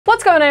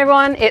What's going on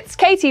everyone, it's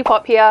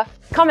KTpop here,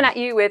 coming at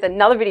you with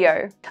another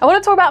video. I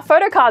want to talk about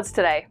Photocards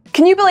today.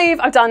 Can you believe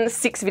I've done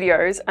 6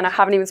 videos and I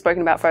haven't even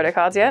spoken about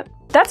Photocards yet?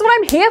 That's what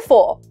I'm here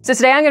for. So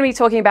today I'm going to be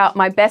talking about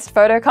my best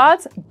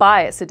Photocards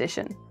bias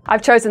edition.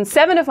 I've chosen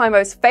 7 of my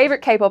most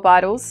favorite K-pop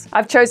idols.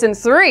 I've chosen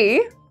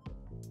 3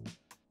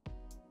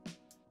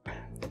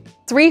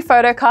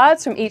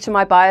 Photocards from each of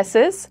my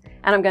biases,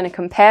 and I'm going to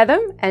compare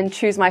them and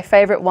choose my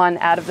favorite one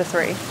out of the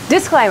 3.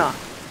 Disclaimer,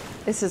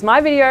 this is my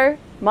video,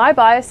 my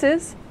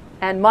biases,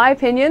 and my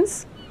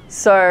opinions,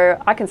 so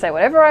I can say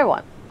whatever I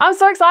want. I'm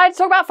so excited to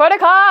talk about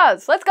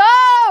Photocards! Let's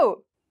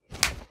go!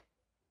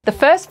 The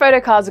first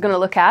Photocards we're going to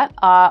look at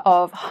are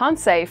of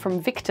HANSE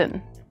from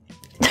VICTON.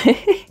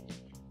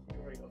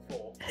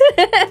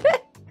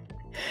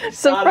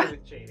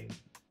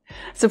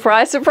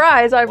 Surprise,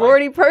 surprise, I've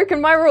already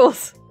broken my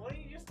rules. Why don't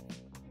you just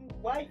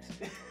wait?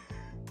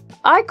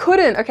 I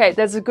couldn't. Okay,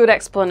 there's a good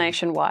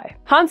explanation why.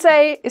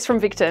 HANSE is from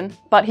VICTON,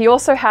 but he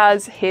also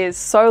has his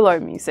solo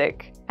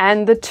music.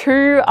 And the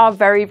two are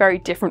very, very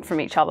different from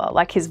each other.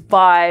 Like his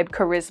vibe,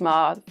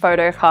 charisma,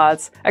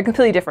 Photocards are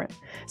completely different.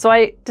 So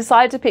I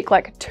decided to pick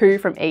like 2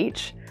 from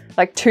each,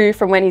 like 2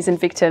 from when he's in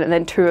VICTON and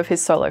then 2 of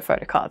his solo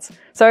Photocards.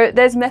 So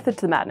there's method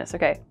to the madness,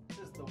 okay? This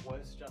is the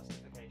worst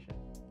justification.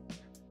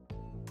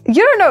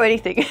 You don't know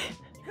anything. You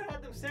could have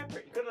had them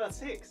separate, you could have done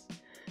 6.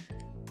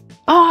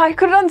 Oh, I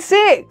could have done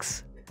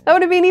 6. That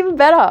would have been even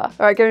better. All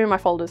right, give me my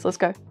folders, let's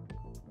go.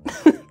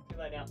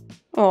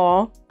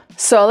 Aw.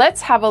 So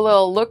let's have a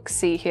little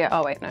look-see here.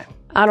 Oh wait, no.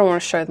 I don't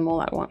want to show them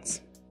all at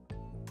once.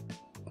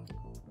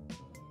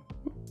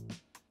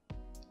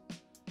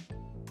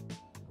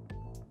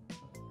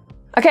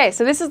 Okay,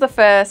 so this is the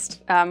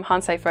first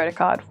HANSE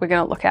photocard we're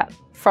going to look at.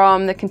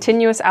 From the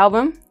Continuous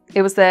album.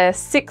 It was their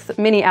 6th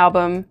mini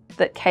album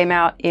that came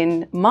out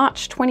in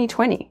March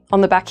 2020. On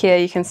the back here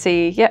you can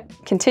see, yep,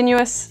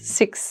 Continuous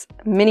 6th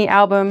mini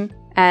album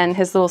and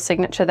his little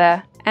signature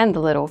there and the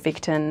little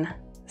VICTON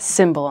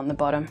symbol on the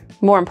bottom.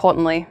 More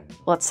importantly,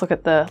 let's look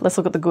at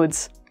the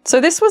goods. So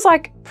this was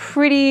like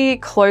pretty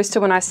close to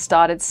when I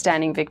started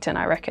standing VICTON,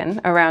 I reckon,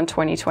 around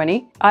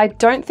 2020. I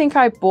don't think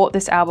I bought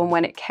this album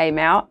when it came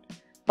out,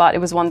 but it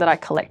was one that I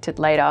collected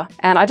later.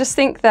 And I just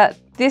think that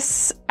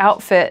this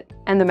outfit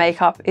and the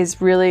makeup is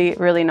really,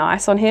 really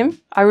nice on him.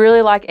 I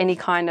really like any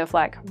kind of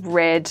like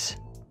red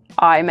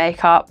eye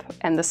makeup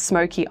and the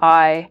smoky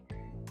eye.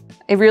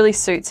 It really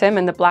suits him,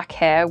 and the black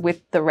hair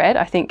with the red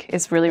I think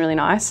is really, really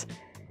nice.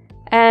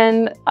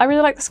 And I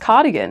really like this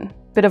cardigan.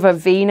 Bit of a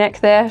V-neck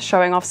there,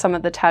 showing off some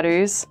of the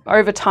tattoos.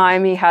 Over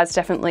time, he has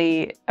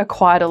definitely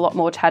acquired a lot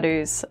more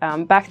tattoos.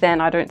 Back then,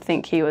 I don't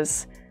think he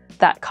was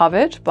that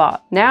covered,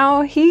 but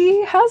now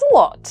he has a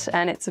lot,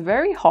 and it's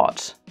very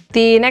hot.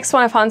 The next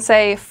one of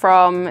HANSE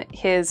from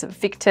his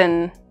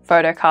VICTON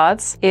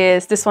Photocards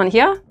is this one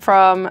here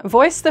from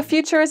Voice the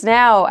Future Is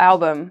Now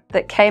album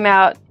that came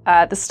out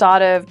at the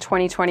start of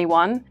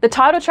 2021. The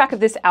title track of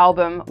this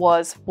album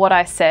was What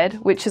I Said,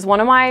 which is one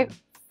of my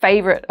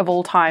favorite of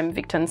all time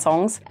VICTON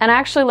songs. And I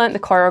actually learnt the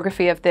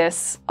choreography of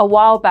this a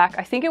while back.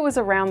 I think it was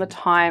around the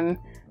time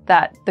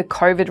that the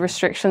COVID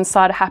restrictions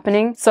started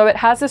happening. So it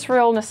has this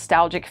real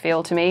nostalgic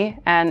feel to me,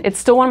 and it's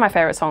still one of my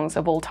favorite songs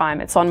of all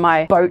time. It's on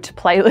my boat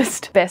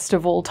playlist, best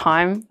of all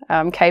time,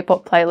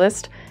 K-pop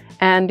playlist.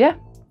 And yeah,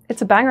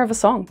 it's a banger of a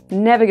song.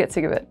 Never get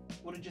sick of it.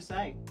 What did you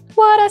say?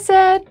 What I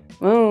said.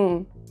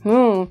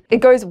 It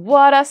goes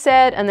what I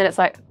said, and then it's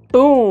like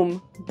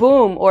boom,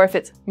 boom, or if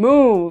it's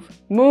move,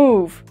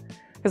 move.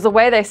 Because the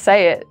way they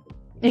say it,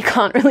 you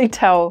can't really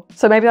tell.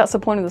 So maybe that's the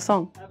point of the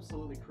song.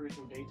 Absolutely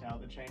crucial detail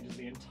that changes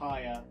the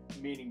entire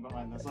meaning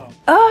behind the song.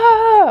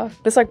 Ah!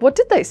 It's like, what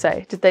did they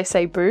say? Did they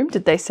say boom?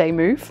 Did they say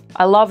move?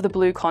 I love the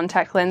blue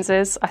contact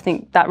lenses. I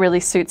think that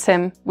really suits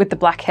him with the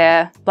black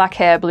hair. Black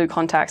hair, blue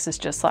contacts is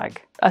just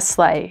like a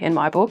slay in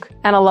my book.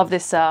 And I love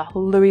this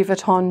Louis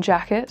Vuitton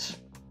jacket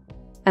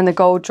and the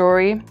gold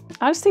jewelry.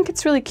 I just think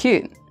it's really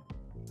cute.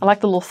 I like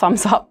the little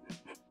thumbs up.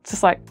 It's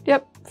just like,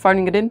 yep,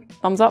 phoning it in,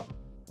 thumbs up.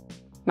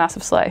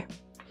 Massive slay.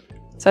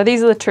 So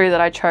these are the 2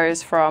 that I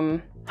chose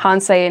from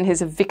HANSE in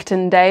his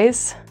VICTON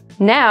days.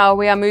 Now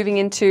we are moving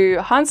into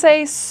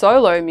HANSE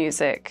solo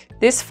music.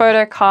 This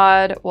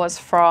photocard was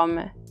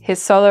from his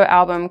solo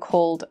album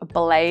called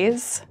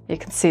Blaze. You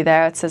can see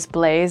there it says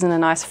Blaze in a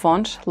nice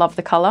font. Love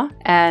the color.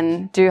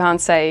 And do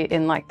HANSE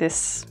in like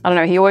this, I don't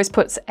know, he always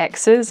puts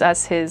X's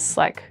as his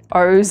like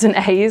O's and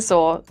A's,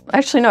 or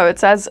actually no,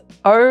 it's as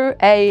O,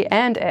 A,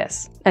 and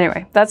S.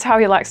 Anyway, that's how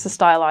he likes to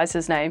stylize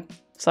his name.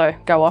 So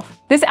go off.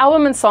 This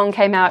album and song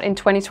came out in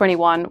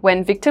 2021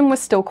 when VICTON was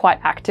still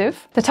quite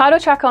active. The title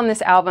track on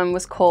this album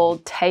was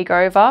called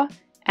Takeover,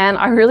 and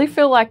I really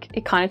feel like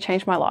it kind of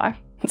changed my life.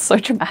 It's so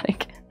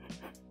dramatic.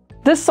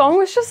 The song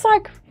was just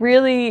like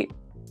really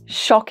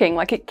shocking.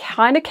 Like, it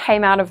kind of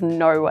came out of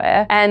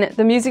nowhere. And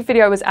the music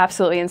video was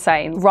absolutely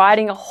insane.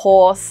 Riding a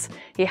horse,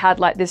 he had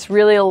like this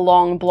really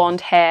long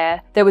blonde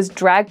hair. There was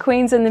drag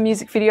queens in the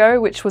music video,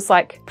 which was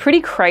like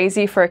pretty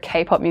crazy for a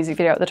K-pop music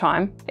video at the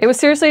time. It was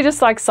seriously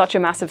just like such a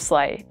massive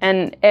slay.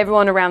 And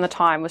everyone around the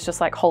time was just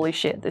like, holy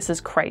shit, this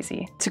is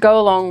crazy. To go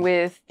along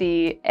with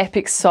the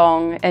epic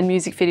song and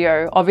music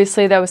video,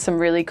 obviously there was some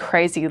really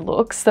crazy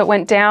looks that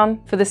went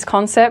down for this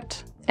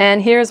concept.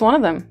 And here is one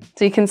of them.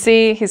 So you can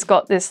see he's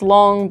got this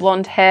long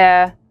blonde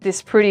hair,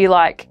 this pretty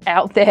like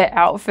out there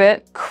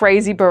outfit,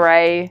 crazy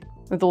beret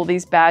with all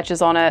these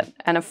badges on it,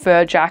 and a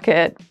fur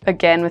jacket,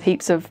 again with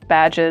heaps of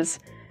badges,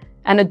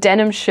 and a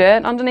denim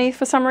shirt underneath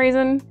for some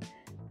reason,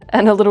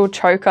 and a little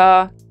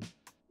choker,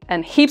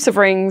 and heaps of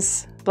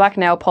rings, black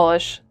nail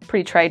polish,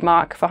 pretty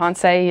trademark for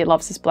HANSE, he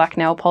loves his black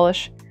nail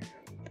polish.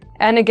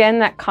 And again,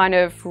 that kind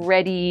of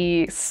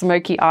reddy,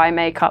 smoky eye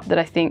makeup that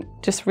I think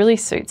just really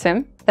suits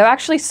him. There are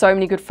actually so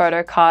many good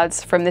photo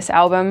cards from this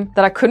album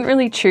that I couldn't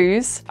really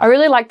choose. I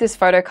really like this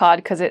photo card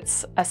because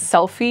it's a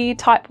selfie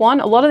type one.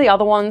 A lot of the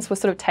other ones were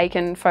sort of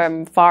taken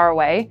from far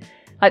away.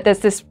 Like there's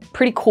this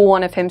pretty cool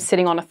one of him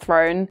sitting on a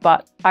throne,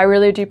 but I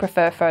really do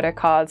prefer photo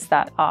cards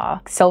that are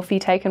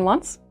selfie taken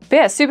ones. But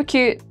yeah, super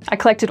cute. I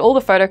collected all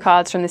the photo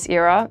cards from this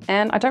era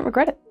and I don't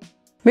regret it.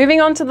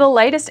 Moving on to the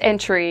latest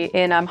entry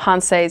in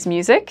HANSE's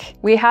music,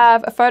 we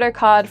have a photo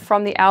card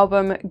from the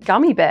album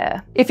Gummy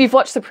Bear. If you've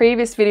watched the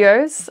previous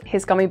videos,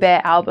 his Gummy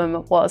Bear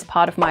album was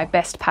part of my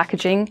best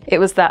packaging. It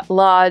was that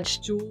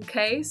large jewel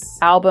case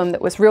album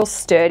that was real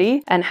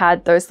sturdy and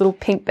had those little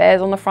pink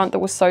bears on the front that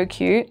were so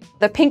cute.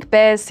 The pink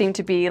bears seem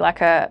to be like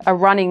a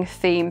running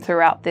theme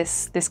throughout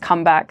this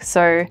comeback.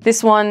 So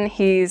this one,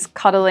 he's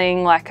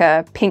cuddling like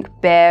a pink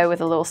bear with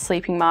a little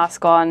sleeping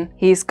mask on.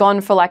 He's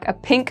gone for like a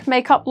pink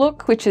makeup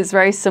look, which is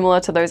very similar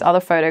to those other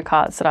photo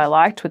cards that I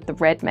liked with the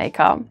red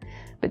makeup.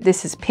 But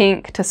this is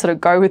pink to sort of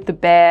go with the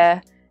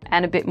bear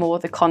and a bit more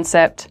with the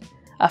concept.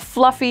 A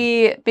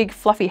fluffy, big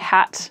fluffy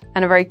hat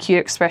and a very cute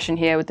expression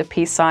here with the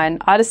peace sign.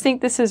 I just think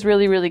this is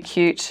really, really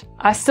cute.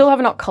 I still have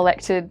not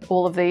collected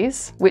all of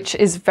these, which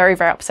is very,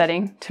 very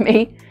upsetting to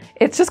me.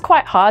 It's just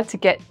quite hard to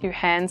get your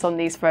hands on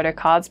these photo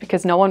cards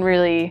because no one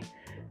really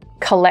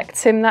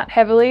collects him that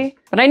heavily,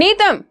 but I need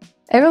them.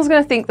 Everyone's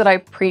gonna think that I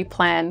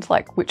pre-planned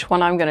like which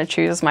one I'm gonna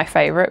choose as my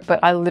favorite, but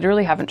I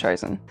literally haven't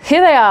chosen.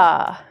 Here they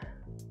are.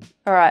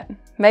 All right,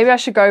 maybe I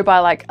should go by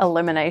like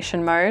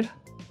elimination mode.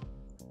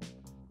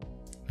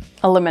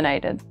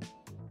 Eliminated.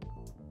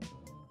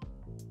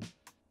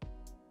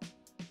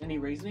 Any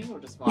reasoning or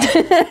just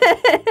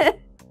vibes?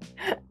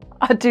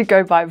 I do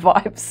go by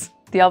vibes.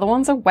 The other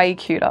ones are way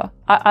cuter.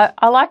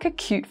 I like a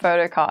cute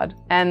photo card,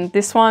 and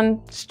this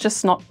one's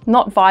just not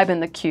vibing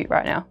the cute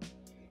right now.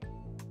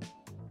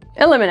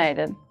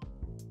 Eliminated.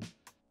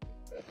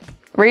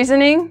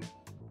 Reasoning?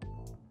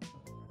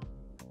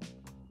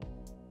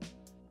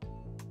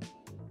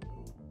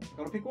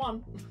 Gotta pick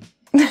one.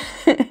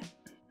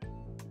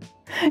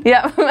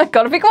 Yeah, I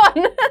gotta pick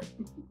one.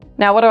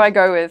 Now, what do I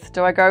go with?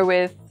 Do I go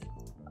with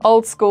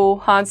old school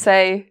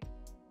HANSE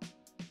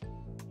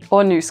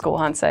or new school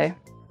HANSE?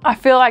 I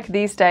feel like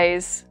these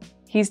days,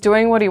 he's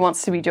doing what he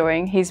wants to be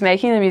doing. He's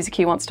making the music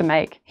he wants to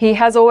make. He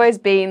has always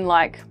been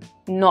like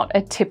not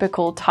a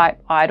typical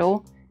type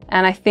idol.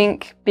 And I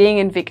think being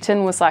in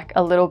Victon was like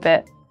a little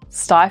bit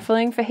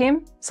stifling for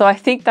him. So I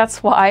think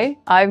that's why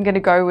I'm gonna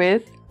go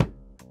with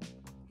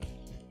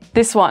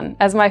this one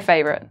as my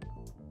favorite.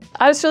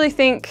 I just really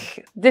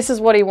think this is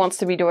what he wants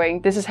to be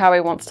doing. This is how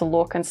he wants to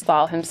look and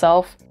style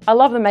himself. I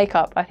love the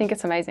makeup. I think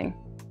it's amazing.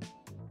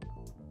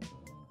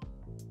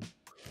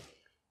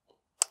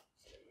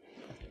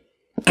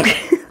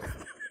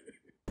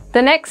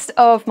 The next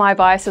of my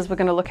biases we're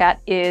gonna look at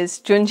is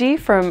JUNJI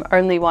from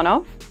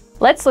OnlyOneOf.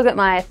 Let's look at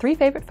my 3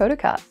 favorite photo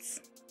cards.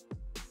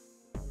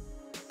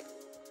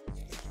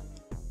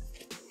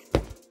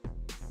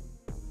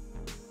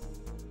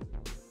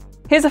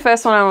 Here's the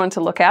first one I wanted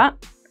to look at.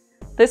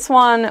 This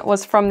one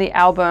was from the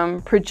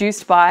album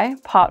Produced By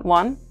Part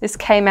 1. This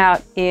came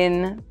out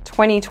in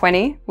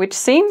 2020, which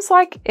seems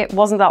like it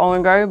wasn't that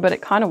long ago, but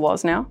it kind of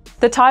was now.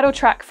 The title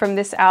track from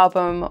this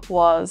album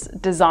was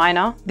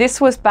Designer.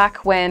 This was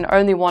back when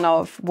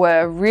OnlyOneOf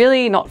were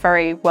really not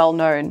very well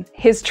known.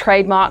 His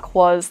trademark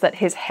was that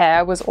his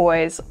hair was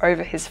always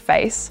over his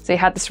face. So he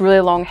had this really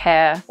long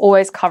hair,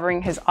 always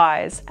covering his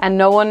eyes, and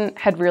no one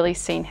had really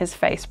seen his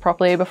face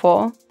properly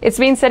before. It's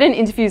been said in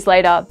interviews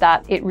later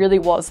that it really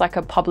was like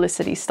a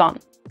publicity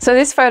stunt. So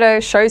this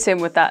photo shows him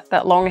with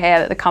that long hair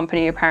that the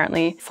company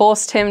apparently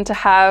forced him to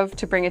have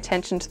to bring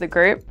attention to the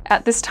group.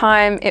 At this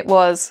time, it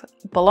was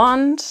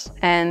blonde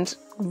and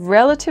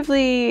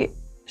relatively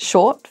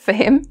short for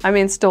him. I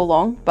mean, still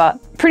long, but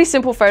pretty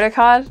simple photo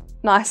card.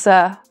 Nice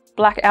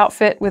black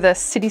outfit with a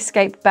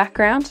cityscape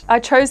background. I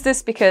chose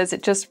this because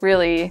it just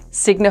really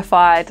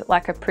signified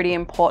like a pretty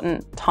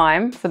important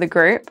time for the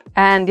group.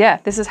 And yeah,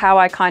 this is how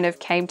I kind of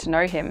came to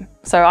know him.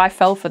 So I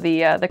fell for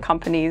the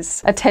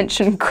company's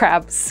attention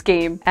grab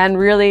scheme and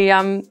really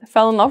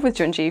fell in love with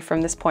JUNJI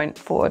from this point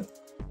forward.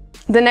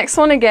 The next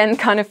one again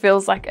kind of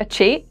feels like a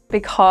cheat.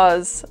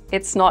 because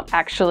it's not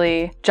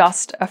actually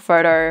just a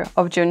photo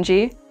of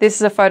Junji. This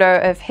is a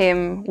photo of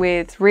him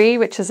with Ri,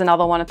 which is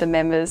another one of the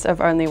members of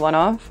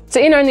OnlyOneOf.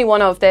 So in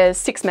OnlyOneOf, there's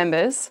 6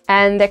 members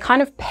and they're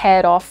kind of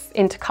paired off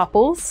into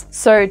couples.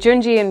 So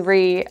Junji and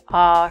Ri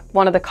are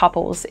one of the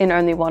couples in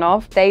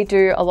OnlyOneOf. They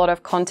do a lot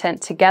of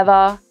content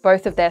together.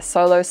 Both of their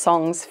solo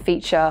songs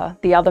feature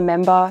the other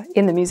member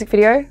in the music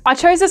video. I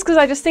chose this because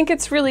I just think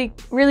it's really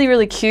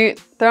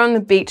cute. They're on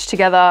the beach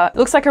together. It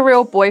looks like a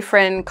real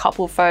boyfriend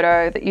couple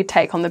photo that you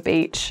take on the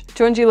beach.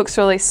 Junji looks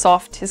really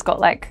soft. He's got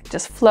like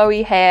just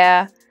flowy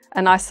hair,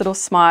 a nice little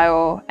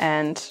smile,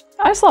 and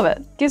I just love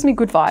it. Gives me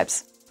good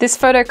vibes. This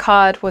photo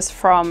card was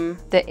from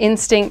the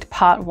Instinct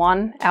Part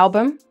 1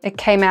 album. It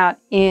came out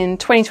in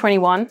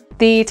 2021.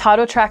 The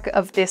title track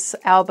of this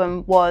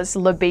album was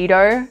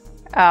Libido,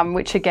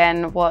 which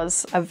again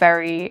was a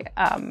very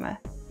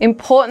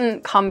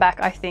important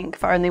comeback, I think,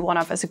 for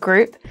OnlyOneOf as a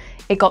group.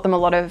 It got them a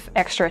lot of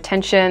extra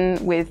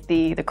attention with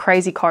the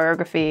crazy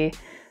choreography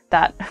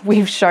that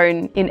we've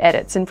shown in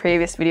edits in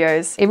previous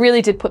videos. It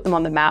really did put them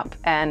on the map,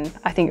 and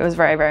I think it was a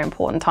very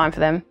important time for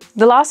them.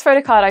 The last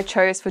photo card I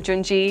chose for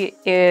Junji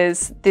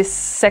is this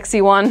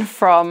sexy one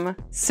from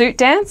Suit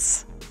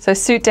Dance. So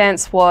Suit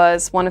Dance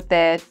was one of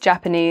their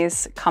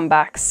Japanese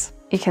comebacks.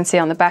 You can see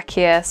on the back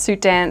here,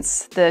 Suit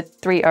Dance, the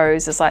 3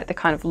 O's is like the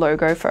kind of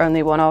logo for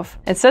OnlyOneOf.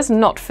 It says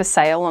not for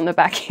sale on the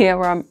back here,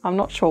 where I'm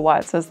not sure why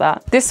it says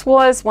that. This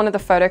was one of the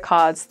photo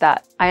cards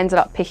that I ended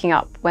up picking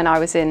up when I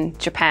was in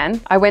Japan.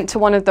 I went to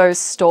one of those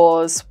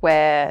stores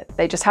where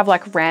they just have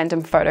like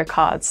random photo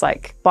cards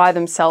like by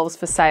themselves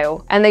for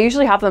sale. And they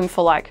usually have them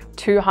for like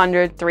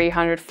 200,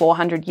 300,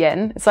 400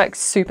 yen. It's like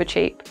super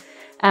cheap.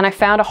 And I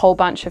found a whole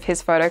bunch of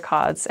his photo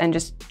cards and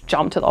just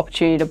jumped at the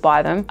opportunity to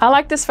buy them. I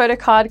like this photo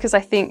card because I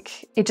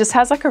think it just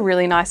has like a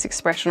really nice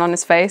expression on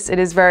his face. It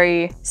is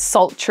very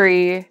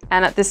sultry,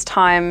 and at this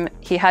time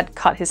he had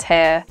cut his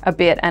hair a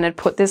bit and had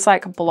put this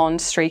like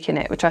blonde streak in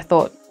it, which I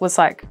thought was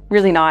like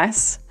really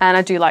nice. And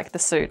I do like the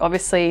suit.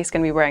 Obviously he's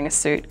gonna be wearing a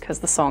suit because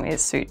the song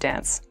is Suit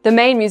Dance. The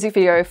main music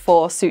video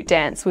for Suit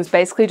Dance was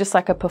basically just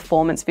like a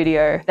performance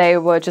video. They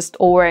were just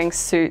all wearing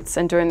suits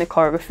and doing the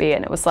choreography,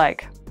 and it was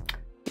like,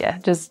 yeah,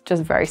 just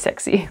very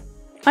sexy.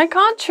 I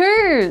can't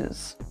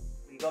choose.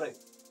 You got it.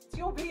 It's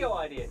your video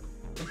idea.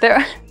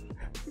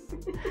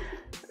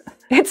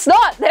 It's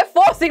not, they're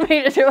forcing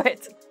me to do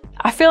it.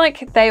 I feel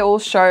like they all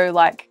show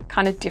like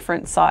kind of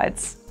different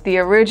sides. The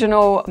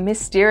original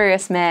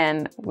mysterious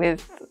man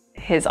with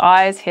his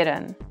eyes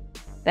hidden.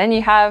 Then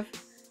you have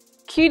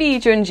cutie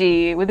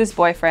Junji with his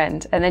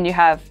boyfriend, and then you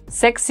have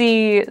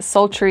sexy,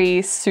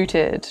 sultry,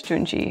 suited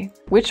Junji.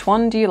 Which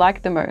one do you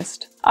like the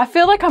most? I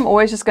feel like I'm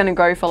always just gonna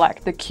go for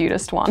like the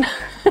cutest one.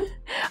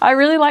 I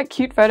really like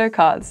cute photo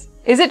cards.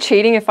 Is it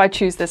cheating if I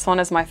choose this one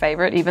as my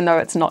favorite, even though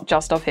it's not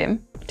just of him?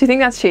 Do you think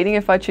that's cheating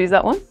if I choose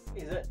that one?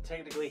 Is it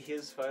technically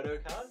his photo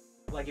card?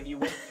 Like if you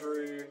went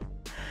through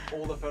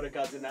all the photo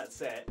cards in that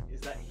set,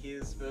 is that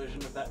his version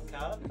of that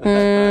card?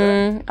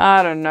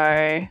 I don't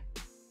know.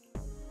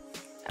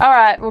 All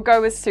right, we'll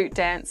go with Suit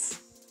Dance.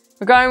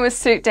 We're going with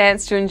Suit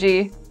Dance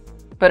Junji,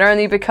 but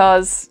only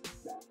because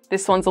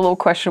this one's a little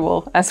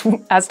questionable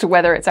as to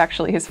whether it's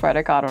actually his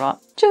photo card or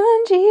not.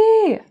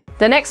 Junji!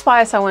 The next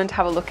bias I wanted to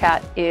have a look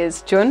at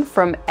is Jun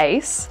from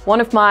Ace.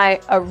 One of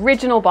my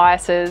original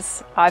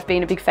biases. I've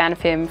been a big fan of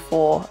him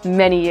for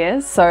many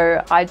years,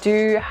 so I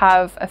do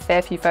have a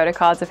fair few photo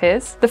cards of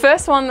his. The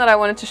first one that I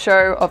wanted to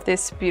show of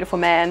this beautiful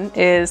man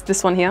is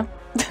this one here.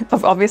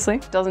 Obviously,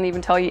 doesn't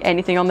even tell you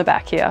anything on the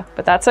back here,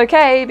 but that's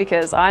okay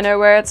because I know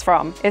where it's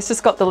from. It's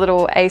just got the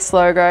little Ace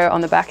logo on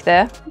the back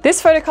there.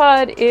 This photo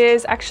card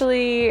is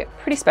actually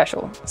pretty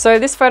special. So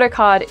this photo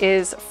card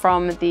is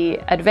from the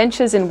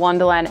Adventures in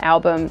Wonderland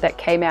album that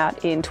came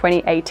out in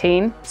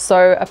 2018.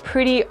 So a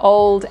pretty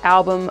old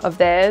album of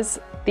theirs.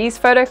 These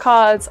photo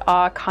cards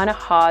are kind of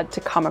hard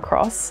to come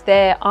across.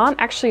 There aren't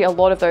actually a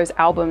lot of those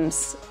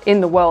albums in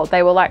the world.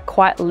 They were like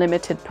quite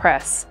limited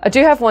press. I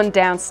do have one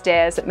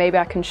downstairs that maybe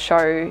I can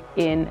show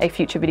in a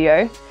future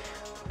video.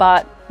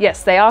 But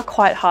yes, they are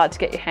quite hard to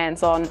get your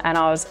hands on, and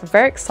I was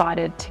very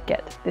excited to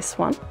get this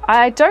one.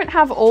 I don't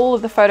have all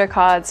of the photo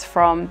cards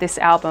from this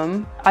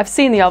album. I've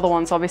seen the other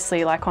ones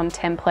obviously like on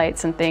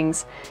templates and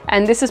things,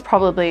 and this is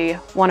probably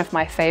one of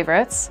my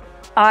favorites.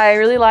 I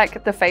really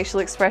like the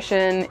facial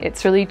expression.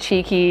 It's really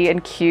cheeky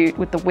and cute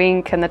with the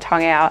wink and the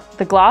tongue out.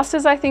 The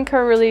glasses I think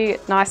are a really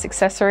nice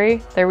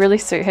accessory. They really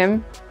suit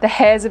him. The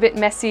hair's a bit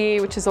messy,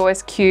 which is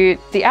always cute.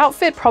 The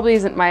outfit probably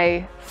isn't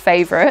my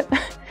favorite.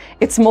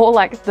 It's more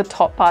like the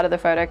top part of the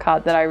photo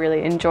card that I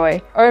really enjoy.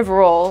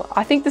 Overall,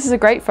 I think this is a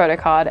great photo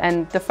card,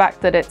 and the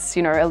fact that it's,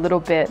 you know, a little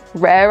bit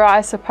rarer,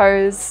 I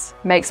suppose,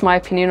 makes my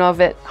opinion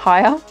of it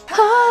higher.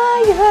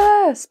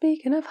 Higher,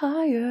 speaking of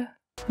higher.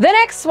 The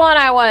next one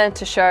I wanted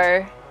to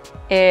show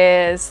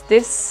is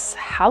this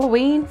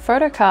Halloween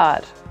photo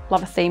card.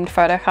 Love a themed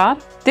photo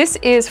card. This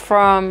is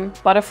from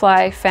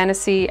Butterfly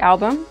Fantasy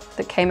album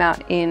that came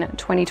out in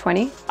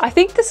 2020. I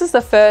think this is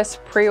the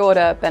first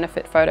pre-order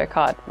benefit photo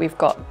card we've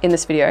got in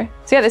this video.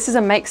 So yeah, this is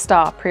a Make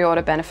Star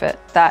pre-order benefit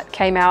that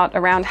came out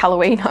around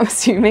Halloween, I'm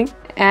assuming.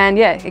 And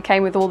yeah, it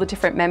came with all the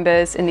different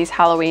members in these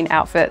Halloween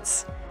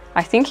outfits.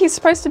 I think he's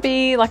supposed to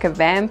be like a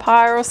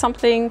vampire or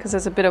something because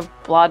there's a bit of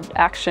blood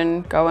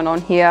action going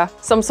on here.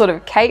 Some sort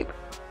of cape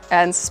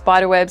and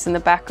spider webs in the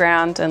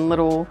background and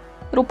little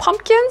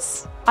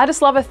pumpkins. I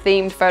just love a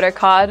themed photo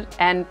card,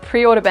 and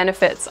pre-order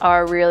benefits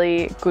are a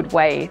really good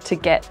way to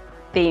get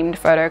themed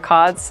photo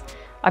cards.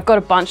 I've got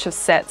a bunch of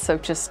sets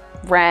of just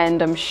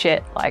random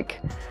shit,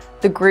 like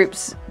the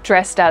groups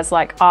dressed as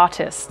like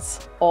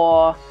artists,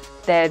 or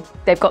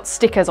they've got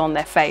stickers on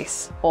their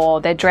face,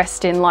 or they're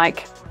dressed in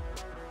like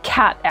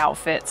cat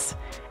outfits.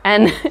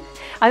 And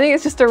I think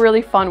it's just a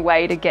really fun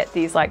way to get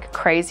these like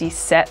crazy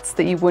sets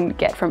that you wouldn't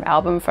get from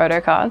album photo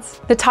cards.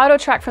 The title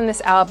track from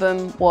this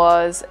album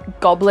was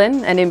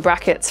Goblin, and in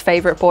brackets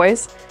Favorite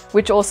Boys,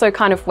 which also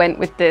kind of went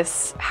with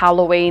this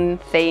Halloween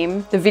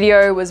theme. The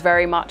video was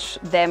very much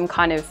them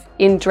kind of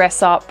in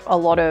dress up, a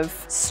lot of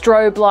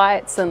strobe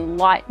lights and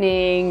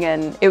lightning,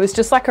 and it was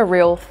just like a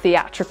real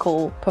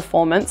theatrical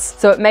performance.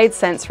 So it made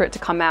sense for it to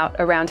come out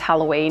around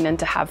Halloween and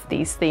to have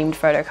these themed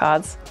photo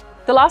cards.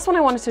 The last one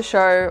I wanted to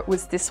show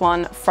was this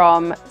one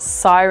from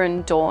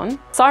Siren Dawn.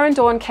 Siren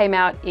Dawn came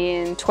out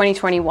in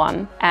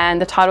 2021 and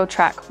the title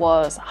track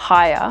was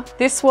Higher.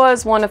 This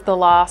was one of the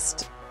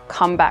last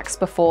comebacks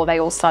before they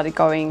all started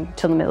going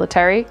to the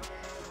military.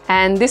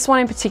 And this one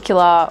in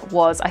particular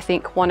was, I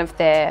think, one of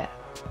their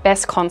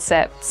best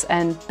concepts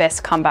and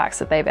best comebacks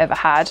that they've ever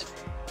had.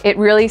 It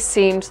really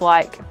seemed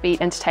like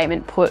Beat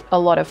Entertainment put a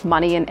lot of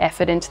money and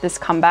effort into this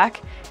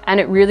comeback, and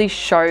it really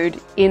showed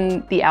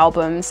in the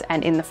albums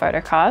and in the photo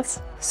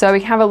cards. So we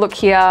can have a look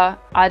here.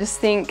 I just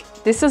think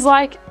this is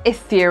like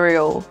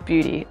ethereal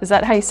beauty. Is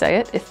that how you say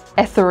it?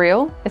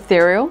 Ethereal?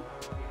 Ethereal?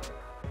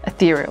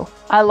 Ethereal.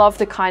 I love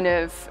the kind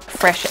of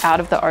fresh out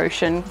of the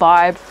ocean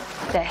vibe.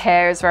 Their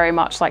hair is very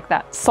much like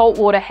that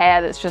saltwater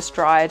hair that's just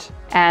dried.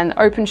 And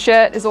open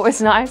shirt is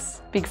always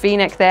nice. Big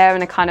V-neck there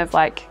and a kind of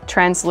like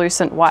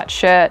translucent white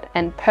shirt,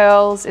 and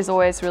pearls is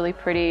always really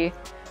pretty.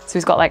 So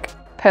he's got like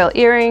pearl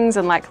earrings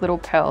and like little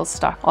pearls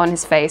stuck on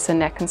his face and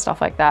neck and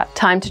stuff like that.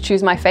 Time to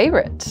choose my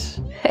favorite.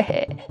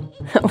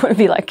 That would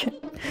be like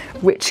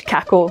witch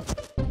cackle.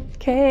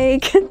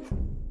 Cake.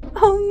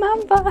 Oh,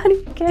 my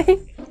body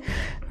cake.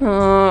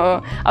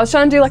 Oh, I was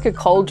trying to do like a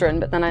cauldron,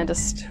 but then I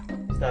just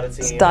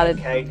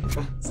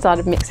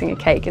started mixing a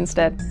cake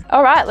instead.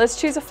 All right, let's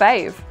choose a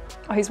fave.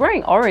 Oh, he's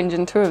wearing orange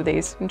in 2 of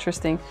these.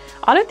 Interesting.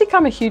 I don't think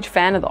I'm a huge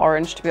fan of the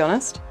orange, to be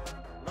honest.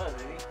 No,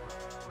 maybe.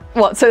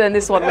 What, so then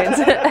this one wins?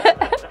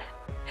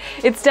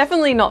 It's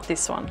definitely not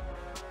this one.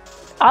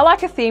 I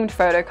like a themed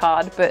photo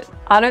card, but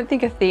I don't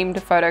think a themed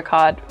photo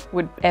card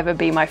would ever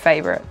be my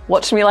favorite.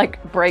 Watch me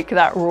like break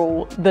that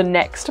rule the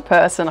next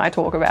person I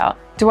talk about.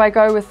 Do I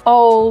go with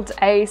old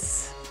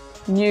Ace,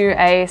 new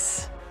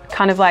Ace,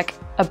 kind of like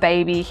a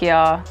baby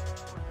here,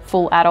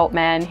 full adult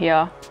man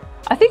here?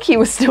 I think he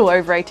was still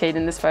over 18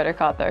 in this photo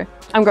card though.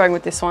 I'm going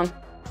with this one.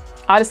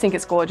 I just think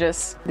it's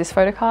gorgeous. This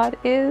photo card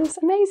is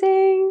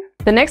amazing.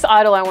 The next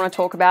idol I want to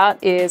talk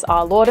about is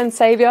our Lord and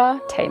Savior,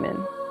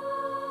 TAEMIN.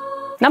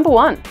 Number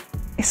 1.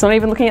 It's not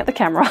even looking at the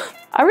camera.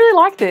 I really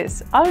like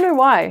this. I don't know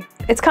why.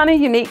 It's kind of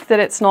unique that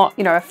it's not,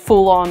 you know, a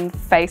full-on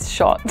face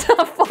shot.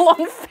 A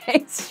full-on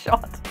face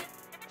shot.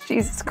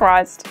 Jesus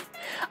Christ.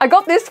 I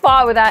got this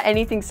far without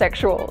anything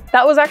sexual.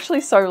 That was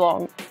actually so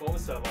long. What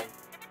was so long?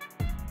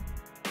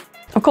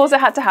 Of course it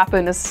had to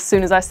happen as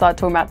soon as I started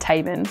talking about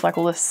TAEMIN, like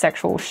all this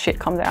sexual shit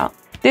comes out.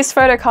 This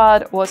photo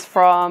card was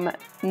from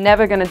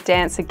Never Gonna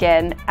Dance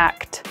Again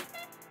Act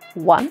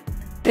 1.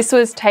 This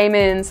was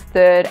TAEMIN's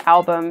 3rd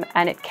album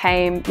and it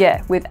came,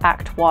 yeah, with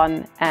Act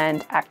 1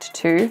 and Act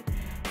 2.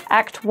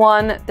 Act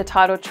 1, the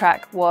title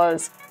track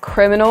was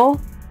Criminal,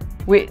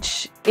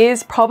 which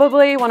is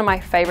probably one of my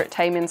favorite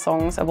TAEMIN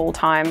songs of all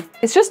time.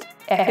 It's just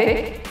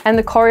epic. And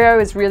the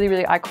choreo is really,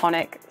 really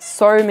iconic.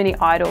 So many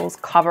idols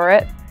cover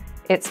it.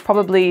 It's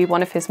probably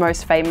one of his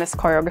most famous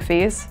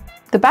choreographies.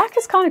 The back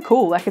is kind of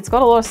cool, like it's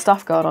got a lot of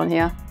stuff going on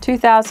here.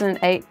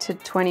 2008 to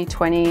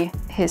 2020,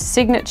 his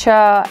signature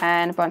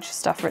and a bunch of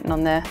stuff written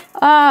on there.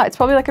 It's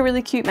probably like a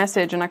really cute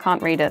message and I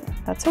can't read it.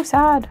 That's so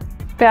sad.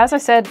 But as I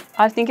said,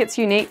 I think it's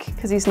unique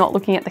because he's not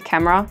looking at the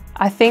camera.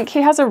 I think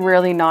he has a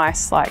really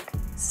nice like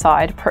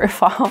side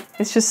profile.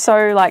 It's just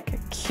so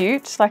like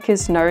cute, like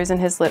his nose and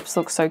his lips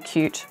look so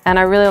cute. And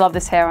I really love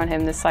this hair on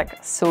him, this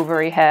like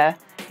silvery hair.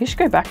 You should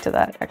go back to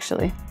that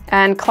actually.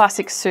 And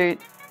classic suit.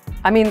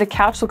 I mean, the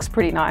couch looks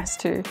pretty nice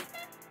too.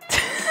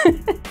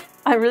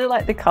 I really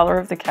like the color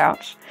of the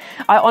couch.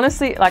 I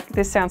honestly, like,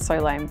 this sounds so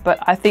lame, but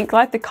I think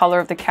like the color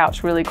of the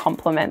couch really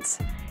complements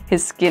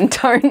his skin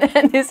tone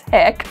and his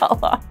hair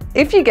color.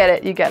 If you get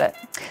it, you get it.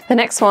 The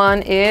next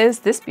one is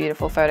this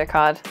beautiful photo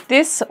card.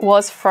 This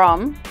was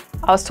from,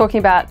 I was talking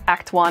about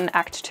Act 1,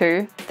 Act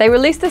 2. They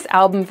released this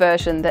album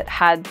version that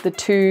had the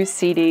 2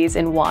 CDs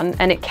in one,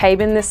 and it came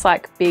in this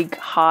like big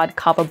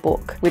hardcover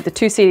book with the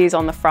 2 CDs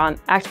on the front,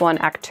 Act 1,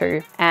 Act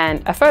 2,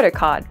 and a photo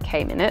card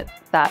came in it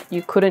that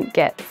you couldn't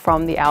get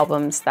from the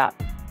albums that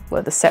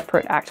were the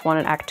separate Act 1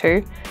 and Act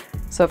 2.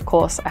 So of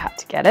course I had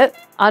to get it.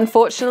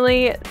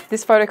 Unfortunately,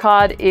 this photo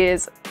card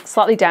is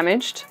slightly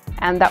damaged,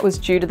 and that was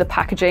due to the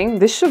packaging.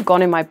 This should have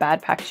gone in my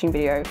bad packaging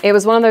video. It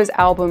was one of those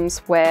albums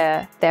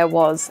where there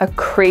was a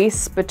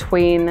crease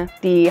between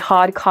the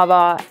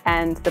hardcover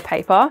and the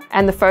paper,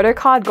 and the photo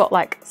card got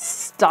like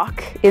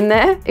stuck in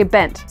there. It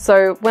bent.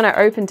 So when I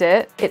opened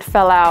it, it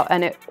fell out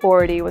and it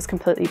already was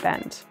completely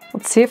bent.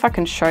 Let's see if I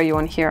can show you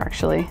on here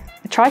actually.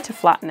 I tried to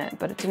flatten it,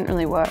 but it didn't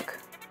really work.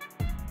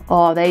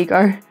 Oh, there you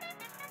go.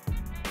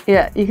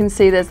 Yeah, you can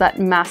see there's that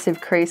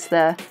massive crease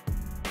there.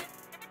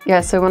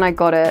 Yeah, so when I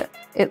got it,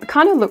 it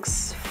kind of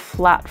looks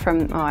flat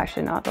from, oh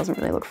actually no, it doesn't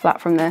really look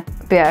flat from there.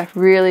 But yeah,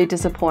 really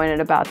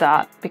disappointed about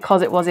that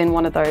because it was in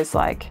one of those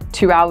like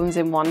 2 albums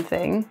in one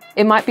thing.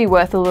 It might be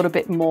worth a little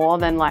bit more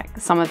than like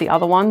some of the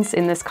other ones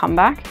in this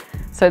comeback.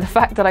 So the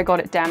fact that I got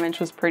it damaged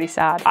was pretty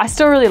sad. I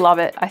still really love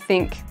it. I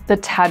think the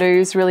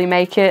tattoos really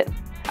make it.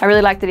 I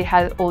really like that he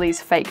had all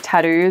these fake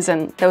tattoos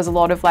and there was a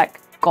lot of like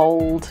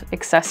gold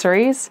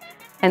accessories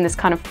and this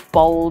kind of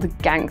bold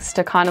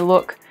gangster kind of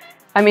look.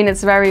 I mean,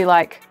 it's very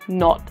like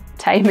not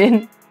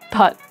TAEMIN,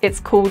 but it's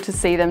cool to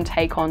see them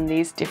take on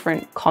these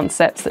different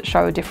concepts that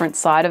show a different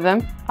side of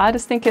them. I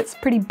just think it's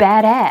pretty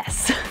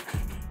badass.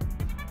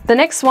 The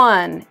next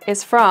one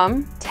is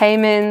from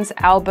TAEMIN's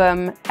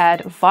album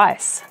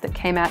Advice that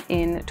came out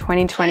in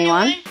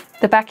 2021.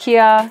 The back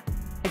here,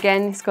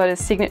 again, he's got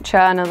his signature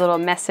and a little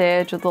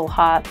message with a little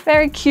heart.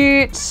 Very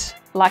cute,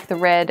 like the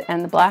red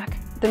and the black.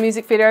 The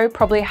music video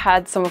probably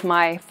had some of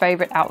my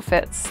favorite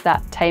outfits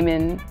that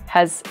TAEMIN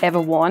has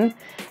ever worn.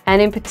 And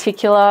in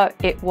particular,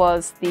 it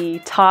was the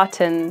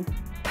tartan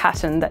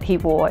pattern that he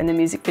wore in the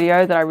music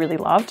video that I really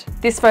loved.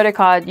 This photo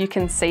card, you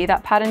can see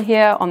that pattern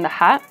here on the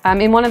hat.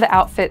 In one of the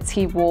outfits,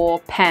 he wore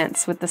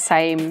pants with the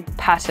same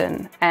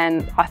pattern,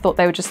 and I thought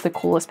they were just the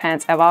coolest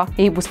pants ever.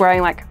 He was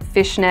wearing like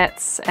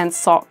fishnets and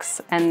socks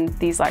and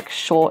these like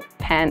short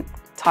pant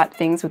type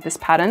things with this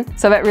pattern.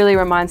 So that really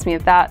reminds me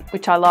of that,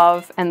 which I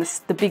love. And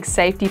the big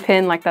safety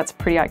pin, like that's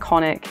pretty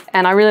iconic.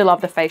 And I really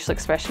love the facial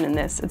expression in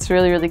this. It's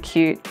really, really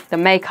cute. The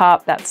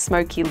makeup, that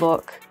smoky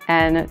look,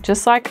 and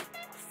just like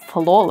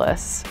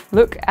flawless.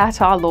 Look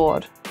at our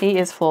Lord. He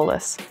is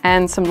flawless.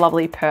 And some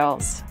lovely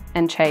pearls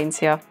and chains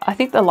here. I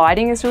think the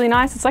lighting is really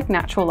nice. It's like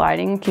natural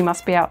lighting. He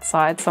must be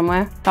outside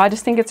somewhere. I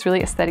just think it's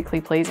really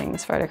aesthetically pleasing,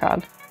 this photo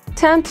card.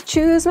 Time to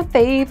choose my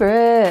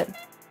favorite.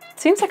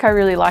 Seems like I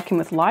really like him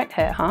with light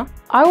hair, huh?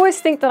 I always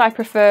think that I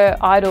prefer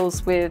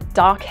idols with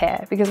dark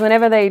hair because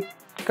whenever they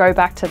go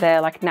back to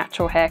their like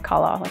natural hair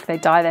color, like they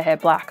dye their hair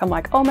black, I'm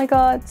like, oh my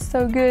God,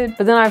 so good.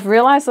 But then I've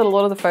realized that a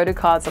lot of the photo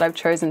cards that I've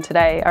chosen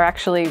today are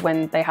actually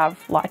when they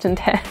have lightened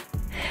hair.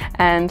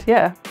 And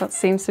yeah, that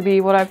seems to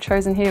be what I've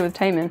chosen here with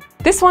TAEMIN.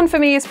 This one for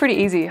me is pretty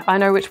easy. I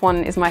know which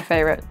one is my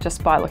favorite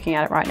just by looking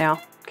at it right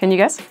now. Can you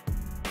guess?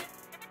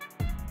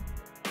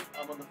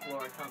 I'm on the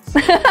floor, I can't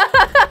see.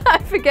 I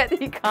forget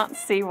that you can't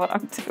see what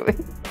I'm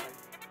doing.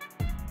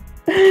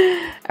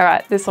 All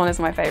right, this one is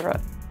my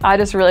favorite. I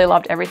just really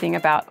loved everything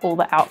about all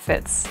the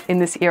outfits in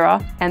this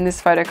era, and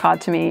this photo card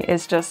to me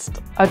is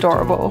just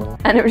adorable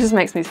and it just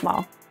makes me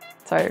smile.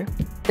 So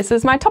this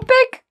is my top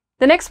pick.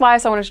 The next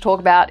bias I wanted to talk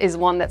about is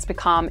one that's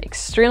become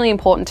extremely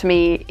important to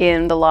me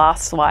in the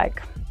last,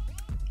 like,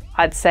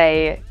 I'd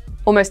say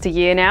almost a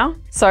year now.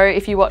 So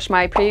if you watched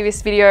my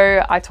previous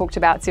video, I talked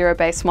about Zero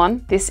Base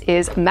One. This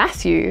is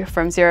Matthew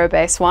from Zero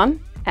Base One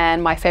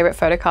and my favorite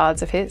photo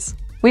cards of his.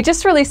 We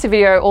just released a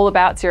video all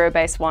about Zero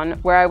Base One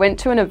where I went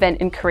to an event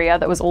in Korea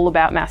that was all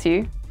about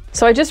Matthew.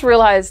 So I just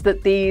realized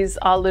that these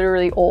are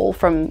literally all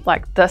from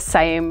like the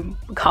same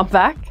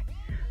comeback.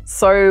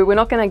 So we're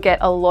not gonna get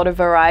a lot of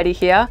variety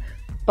here,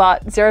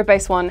 but Zero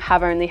Base One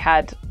have only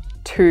had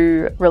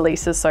 2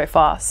 releases so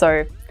far.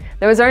 So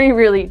there was only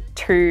really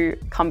 2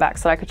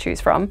 comebacks that I could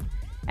choose from.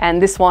 And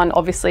this one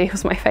obviously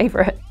was my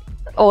favorite.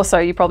 Also,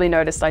 you probably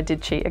noticed I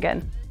did cheat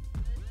again.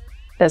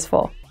 There's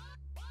 4.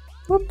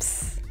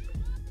 Whoops.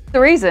 The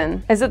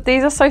reason is that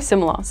these are so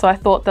similar, so I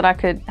thought that I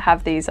could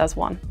have these as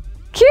one.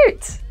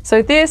 Cute!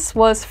 So this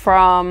was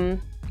from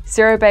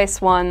Zero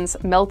Base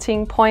One's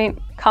Melting Point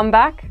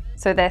comeback,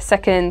 so their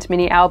second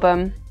mini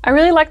album. I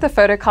really like the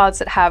photo cards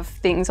that have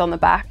things on the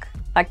back,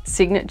 like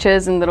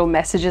signatures and little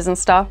messages and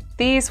stuff.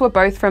 These were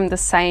both from the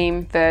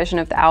same version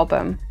of the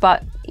album,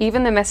 but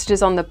even the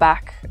messages on the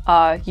back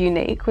are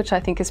unique, which I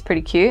think is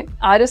pretty cute.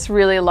 I just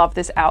really love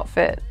this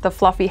outfit. The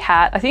fluffy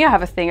hat. I think I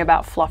have a thing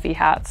about fluffy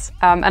hats.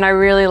 And I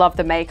really love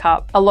the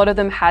makeup. A lot of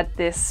them had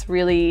this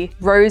really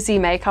rosy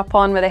makeup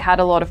on where they had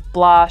a lot of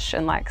blush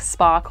and like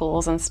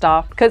sparkles and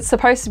stuff, because it's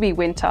supposed to be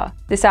winter.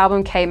 This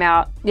album came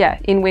out, yeah,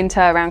 in winter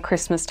around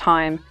Christmas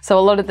time. So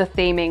a lot of the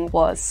theming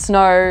was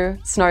snow,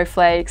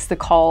 snowflakes, the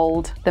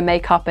cold. The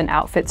makeup and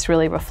outfits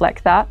really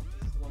reflect that.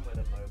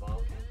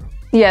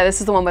 Yeah, this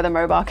is the one where the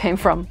mobile came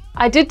from.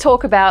 I did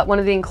talk about one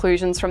of the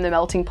inclusions from the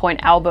Melting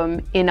Point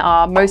album in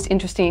our most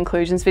interesting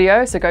inclusions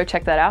video, so go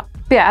check that out.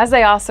 But yeah, as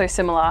they are so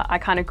similar, I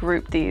kind of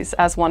grouped these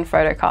as one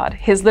photo card.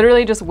 He's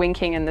literally just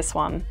winking in this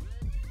one,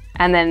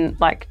 and then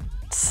like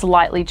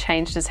slightly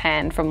changed his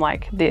hand from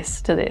like this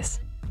to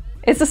this.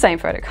 It's the same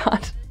photo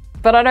card,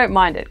 but I don't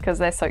mind it because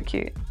they're so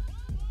cute.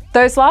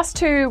 Those last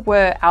two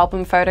were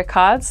album photo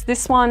cards.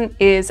 This one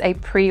is a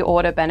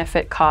pre-order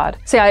benefit card.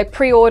 So yeah, I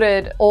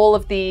pre-ordered all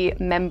of the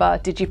member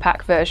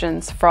digipack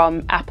versions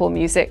from Apple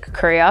Music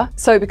Korea.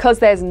 So because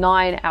there's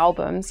 9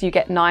 albums, you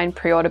get 9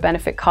 pre-order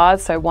benefit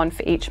cards, so 1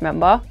 for each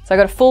member. So I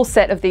got a full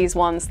set of these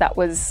ones that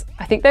was,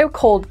 I think they were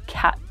called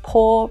cat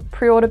paw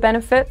pre-order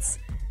benefits.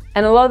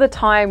 And a lot of the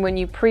time when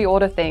you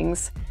pre-order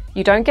things,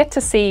 you don't get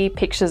to see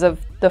pictures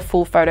of the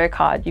full photo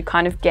card. You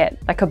kind of get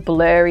like a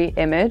blurry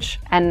image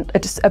and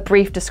just a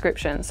brief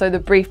description. So the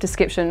brief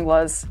description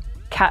was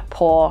cat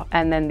paw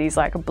and then these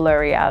like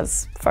blurry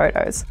as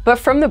photos. But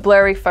from the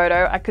blurry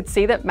photo, I could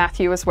see that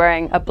Matthew was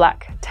wearing a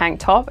black tank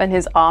top and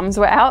his arms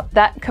were out.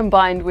 That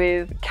combined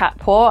with cat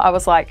paw, I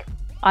was like,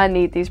 I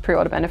need these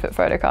pre-order benefit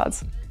photo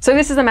cards. So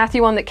this is the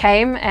Matthew one that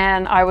came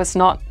and I was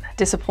not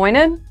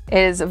disappointed. It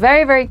is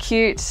very, very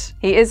cute.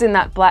 He is in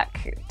that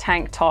black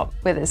tank top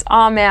with his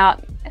arm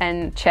out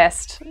and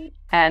chest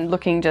and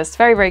looking just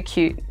very, very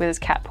cute with his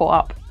cat paw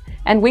up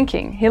and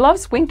winking. He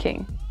loves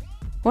winking.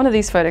 One of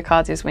these photo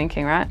cards is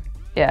winking, right?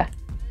 Yeah.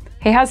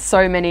 He has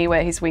so many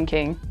where he's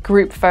winking.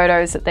 Group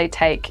photos that they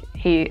take,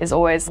 he is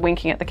always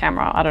winking at the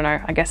camera. I don't know,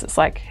 I guess it's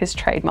like his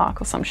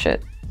trademark or some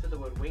shit. You said the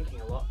word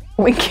winking a lot.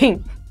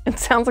 Winking. It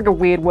sounds like a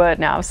weird word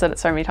now, I've said it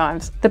so many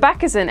times. The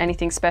back isn't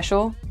anything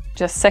special.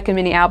 Just second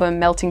mini album,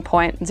 Melting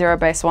Point, Zero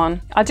Base One.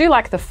 I do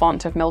like the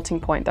font of Melting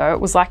Point though. It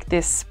was like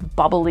this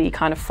bubbly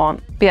kind of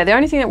font. But yeah, the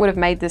only thing that would have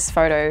made this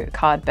photo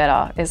card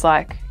better is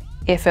like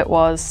if it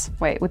was,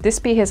 wait, would this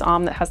be his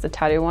arm that has the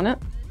tattoo on it?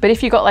 But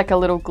if you got like a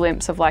little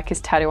glimpse of like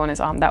his tattoo on his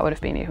arm, that would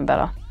have been even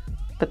better.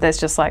 But there's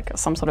just like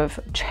some sort of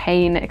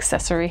chain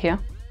accessory here.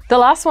 The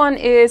last one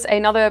is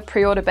another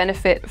pre-order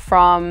benefit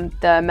from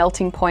the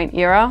Melting Point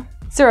era.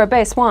 Zero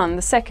Base One,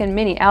 the second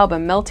mini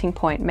album, Melting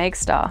Point,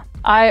 Makestar.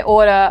 I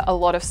order a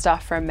lot of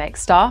stuff from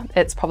Makestar.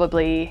 It's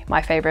probably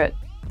my favorite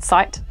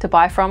site to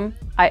buy from.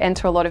 I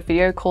enter a lot of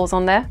video calls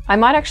on there. I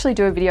might actually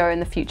do a video in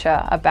the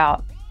future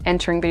about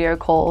entering video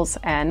calls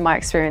and my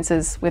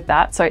experiences with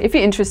that. So if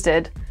you're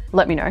interested,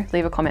 let me know,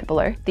 leave a comment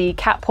below. The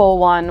cat paw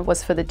one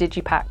was for the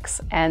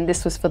digipacks and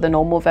this was for the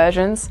normal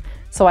versions.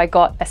 So I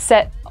got a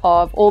set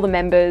of all the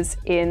members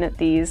in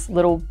these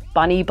little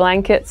bunny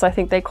blankets, I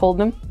think they called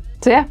them.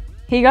 So yeah,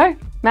 here you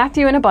go,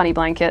 Matthew in a bunny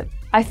blanket.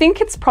 I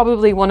think it's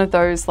probably one of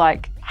those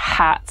like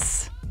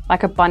hats,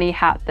 like a bunny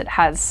hat that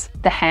has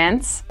the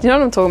hands. Do you know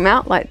what I'm talking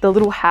about? Like the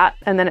little hat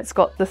and then it's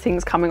got the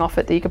things coming off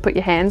it that you can put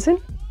your hands in.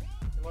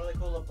 What do they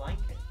call a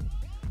blanket?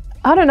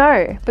 I don't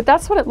know, but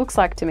that's what it looks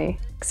like to me.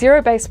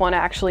 Zero Base One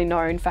are actually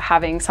known for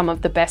having some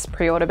of the best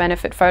pre-order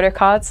benefit photo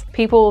cards.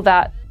 People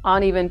that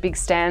aren't even big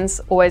stans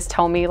always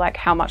tell me like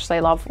how much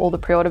they love all the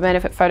pre-order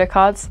benefit photo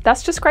cards.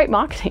 That's just great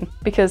marketing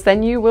because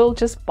then you will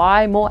just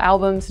buy more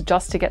albums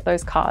just to get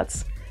those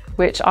cards,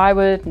 which I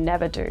would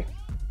never do.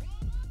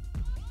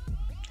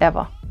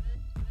 Ever.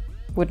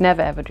 Would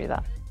never ever do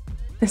that.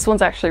 This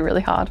one's actually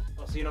really hard.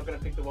 Oh, so you're not going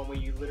to pick the one where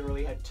you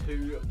literally had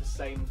 2 of the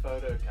same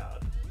photo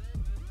card?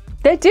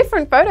 They're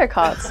different photo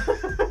cards.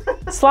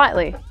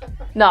 Slightly.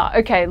 No,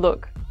 okay,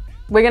 look.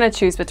 We're going to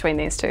choose between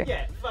these two.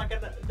 Yeah, fucking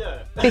duh.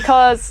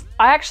 Because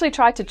I actually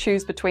tried to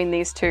choose between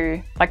these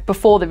two like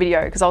before the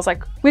video because I was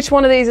like, which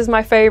one of these is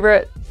my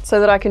favorite so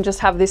that I can just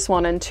have this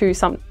one and two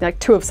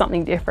of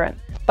something different.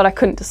 But I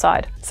couldn't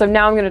decide. So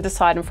now I'm going to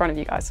decide in front of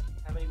you guys.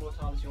 How many more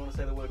times do you want to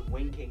say the word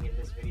winking in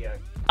this video?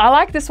 I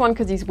like this one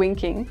because he's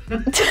winking.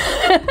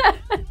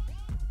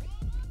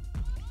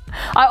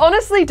 I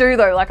honestly do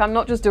though, like I'm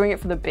not just doing it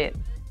for the bit,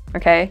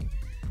 okay?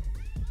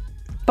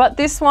 But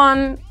this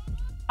one,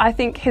 I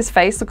think his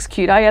face looks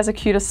cuter. He has a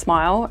cuter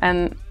smile.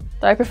 And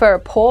do I prefer a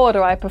paw or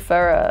do I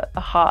prefer a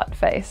heart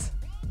face?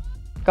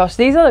 Gosh,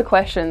 these are the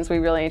questions we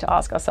really need to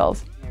ask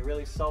ourselves. Yeah,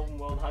 really solving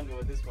world hunger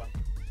with this one.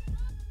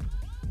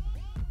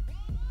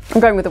 I'm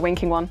going with the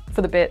winking one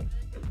for the bit.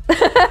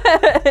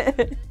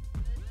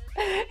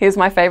 Here's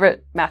my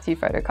favorite Matthew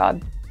photo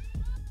card.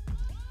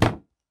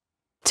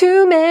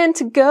 2 men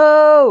to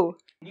go.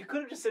 You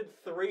could have just said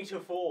 3 to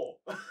 4.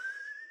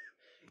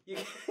 You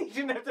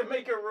didn't have to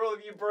make a rule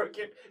if you broke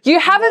it. You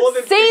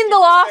haven't seen the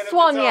last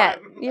one yet.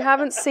 You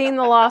haven't seen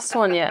the last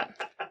one yet.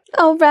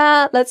 All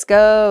right, let's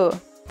go.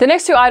 The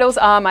next 2 idols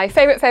are my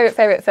favorite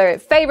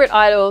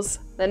idols.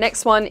 The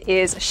next one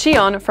is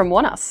XION from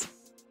ONEOF.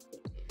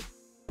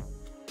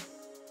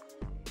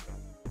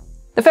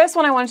 The first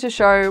one I wanted to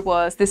show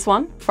was this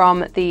one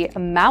from the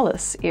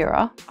Malice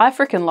era. I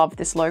freaking love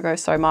this logo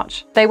so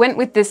much. They went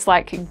with this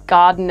like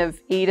Garden of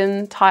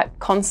Eden type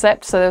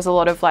concept. So there's a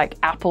lot of like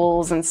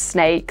apples and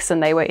snakes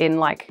and they were in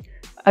like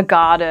a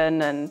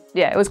garden and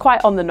yeah, it was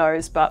quite on the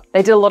nose, but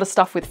they did a lot of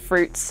stuff with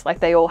fruits. Like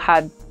they all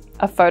had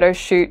a photo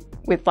shoot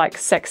with like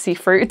sexy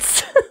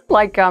fruits,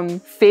 like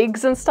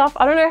figs and stuff.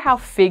 I don't know how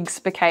figs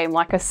became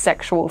like a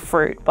sexual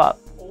fruit, but.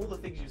 All the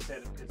things you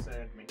said have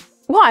concerned me.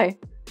 Why?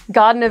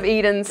 Garden of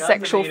Eden,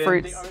 sexual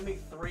fruits. The only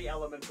 3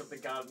 elements of the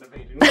Garden of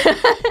Eden.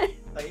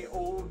 They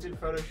all did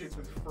photo shoots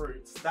with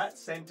fruits. That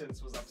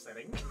sentence was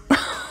upsetting.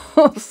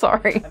 Oh,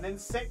 sorry. And then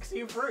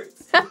sexy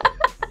fruits.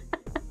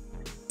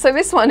 So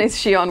this one is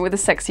XION with a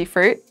sexy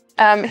fruit.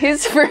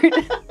 His fruit,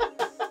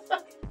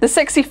 The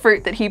sexy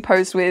fruit that he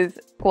posed with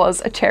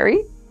was a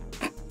cherry.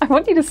 I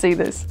want you to see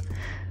this.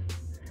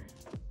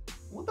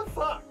 What the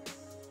fuck?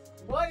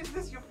 Why is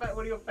this one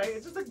of your face?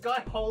 It's just a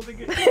guy holding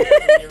it.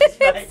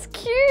 It's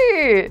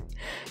cute.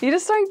 You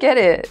just don't get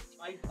it.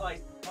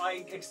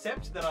 I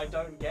accept that I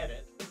don't get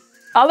it.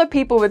 Other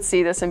people would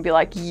see this and be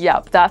like,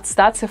 yep, that's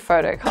a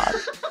photo card.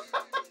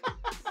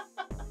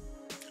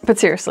 But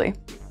seriously,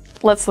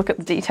 let's look at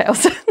the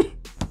details.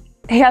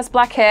 He has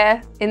black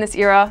hair in this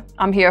era.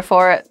 I'm here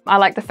for it. I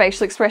like the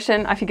facial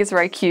expression. I think it's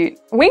very cute.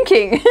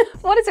 Winking.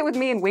 What is it with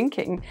me and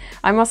winking?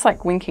 I must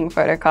like winking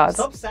photo cards.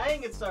 Stop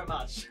saying it so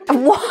much.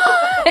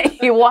 Why?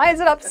 Why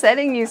is it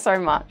upsetting you so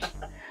much?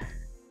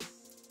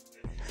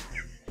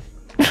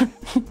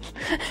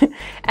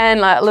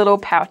 And like little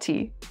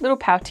pouty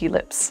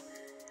lips.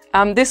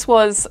 This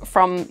was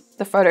from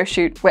the photo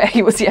shoot where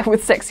he was,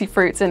 with sexy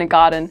fruits in a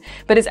garden.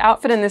 But his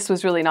outfit in this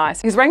was really nice.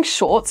 He was wearing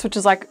shorts, which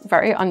is like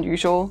very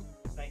unusual.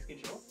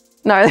 Snakeskin shorts?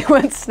 No, they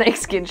weren't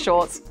snakeskin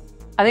shorts.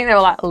 I think they were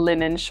like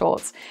linen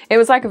shorts. It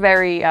was like a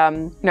very,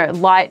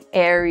 light,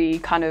 airy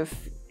kind of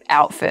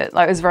outfit.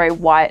 Like it was very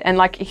white, and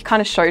like he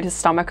kind of showed his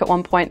stomach at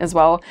one point as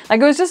well.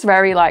 Like it was just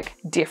very like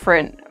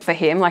different for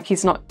him. Like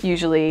he's not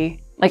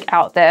usually like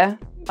out there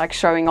like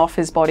showing off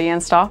his body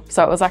and stuff.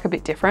 So it was like a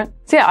bit different.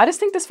 So yeah, I just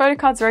think this photo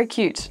card's very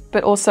cute,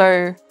 but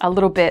also a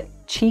little bit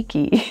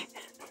cheeky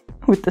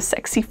with the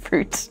sexy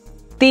fruit.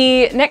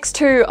 The next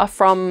two are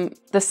from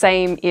the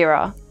same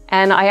era.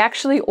 And I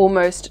actually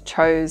almost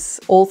chose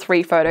all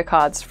three photo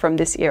cards from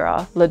this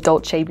era, La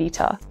Dolce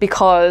Vita,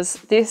 because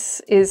this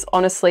is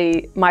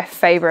honestly my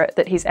favorite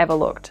that he's ever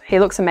looked. He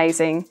looks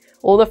amazing.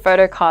 All the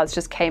photo cards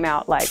just came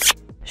out like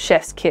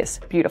chef's kiss,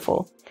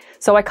 beautiful.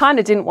 So I kind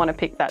of didn't want to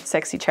pick that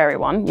sexy cherry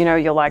one. You know,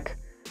 you're like...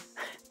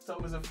 So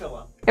it was a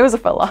filler? It was a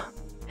filler.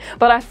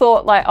 But I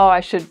thought like, oh,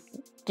 I should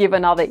give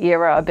another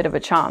era a bit of a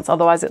chance.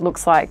 Otherwise it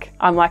looks like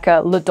I'm like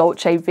a La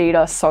Dolce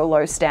Vita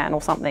solo stan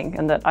or something,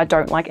 and that I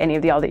don't like any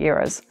of the other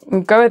eras.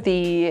 We'll go with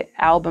the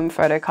album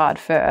photo card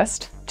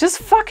first. Just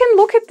fucking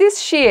look at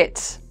this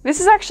shit. This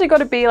has actually got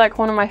to be like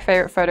one of my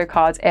favorite photo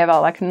cards ever,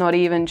 like not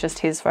even just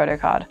his photo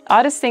card.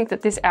 I just think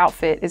that this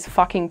outfit is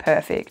fucking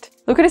perfect.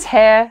 Look at his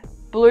hair,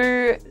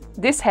 blue.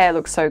 This hair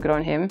looks so good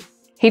on him.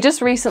 He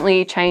just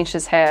recently changed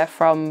his hair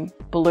from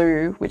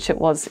blue, which it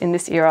was in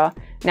this era.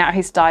 Now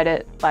he's dyed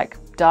it like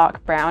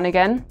dark brown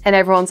again, and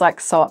everyone's like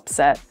so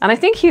upset. And I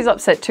think he's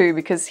upset too,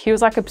 because he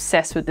was like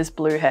obsessed with this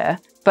blue hair,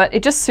 but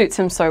it just suits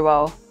him so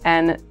well.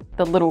 And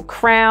the little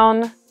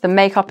crown, the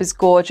makeup is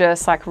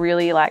gorgeous, like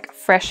really like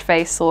fresh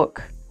face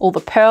look. All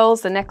the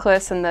pearls, the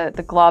necklace and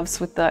the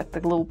gloves with the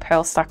little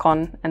pearl stuck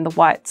on, and the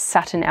white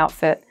satin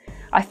outfit.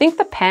 I think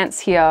the pants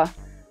here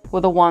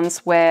were the ones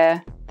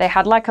where they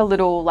had like a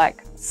little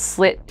like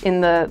slit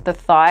in the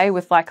thigh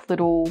with like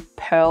little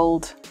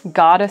pearled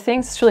garter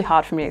things. It's really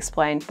hard for me to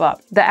explain,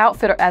 but the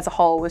outfit as a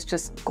whole was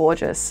just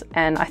gorgeous,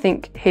 and I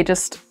think he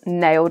just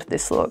nailed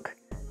this look.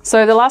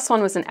 So the last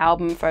one was an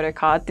album photo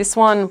card. This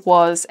one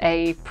was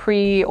a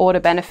pre-order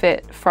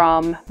benefit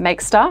from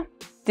Makestar.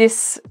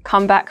 This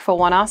comeback for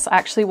One Us, I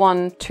actually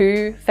won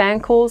 2 fan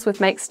calls with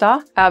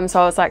Makestar.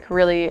 So I was like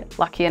really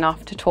lucky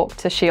enough to talk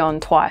to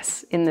XION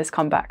twice in this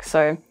comeback.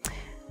 So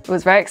it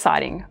was very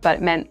exciting, but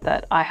it meant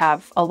that I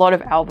have a lot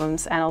of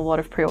albums and a lot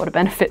of pre-order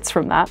benefits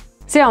from that.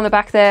 So yeah, on the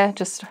back there,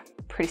 just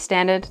pretty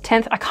standard.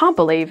 10th, I can't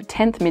believe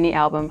 10th mini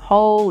album,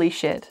 holy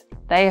shit.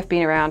 They have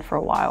been around for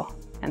a while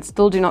and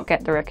still do not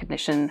get the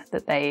recognition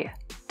that they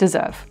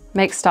deserve.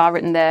 Makestar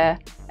written there.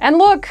 And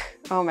look,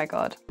 oh my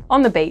God,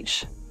 on the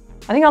beach.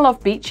 I think I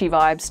love beachy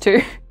vibes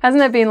too. Hasn't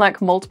there been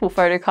like multiple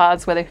photo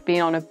cards where they've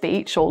been on a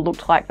beach or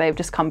looked like they've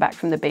just come back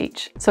from the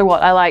beach? So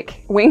what, I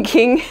like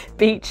winking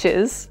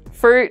beaches,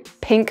 fruit,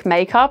 pink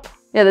makeup.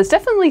 Yeah, there's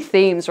definitely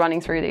themes running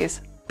through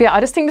these. But yeah,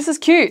 I just think this is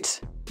cute.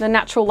 The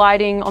natural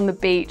lighting on the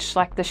beach,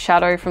 like the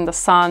shadow from the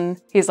sun.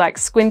 He's like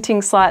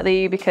squinting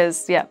slightly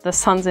because yeah, the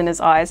sun's in his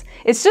eyes.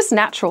 It's just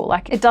natural.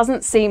 Like it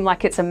doesn't seem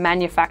like it's a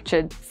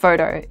manufactured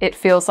photo. It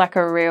feels like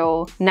a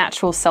real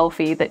natural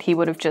selfie that he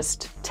would have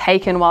just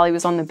taken while he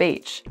was on the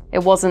beach. It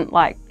wasn't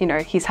like, you know,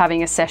 he's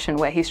having a session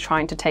where he's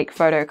trying to take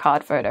photo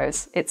card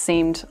photos. It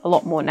seemed a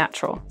lot more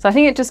natural. So I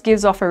think it just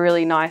gives off a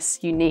really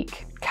nice,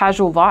 unique,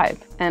 casual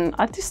vibe. And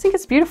I just think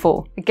it's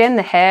beautiful. Again,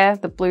 the hair,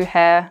 the blue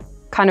hair,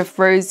 kind of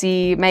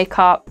rosy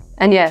makeup.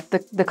 And yeah,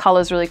 the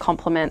colors really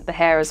complement the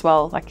hair as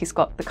well. Like he's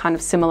got the kind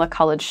of similar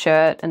colored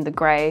shirt and the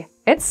gray.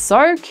 It's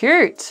so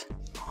cute.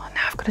 Oh,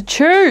 now I've got to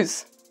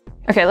choose.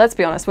 Okay, let's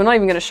be honest. We're not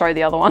even going to show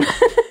the other one.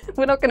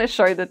 We're not going to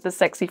show the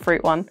sexy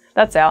fruit one.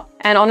 That's out.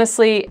 And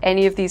honestly,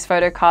 any of these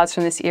photo cards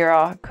from this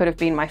era could have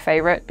been my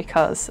favorite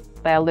because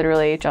they are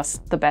literally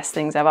just the best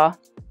things ever. All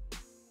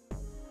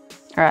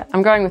right,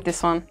 I'm going with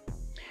this one.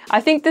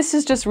 I think this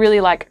is just really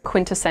like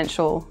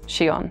quintessential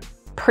XION.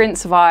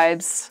 Prince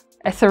vibes,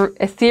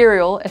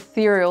 ethereal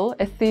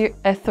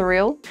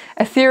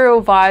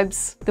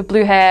vibes, the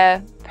blue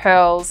hair,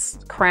 pearls,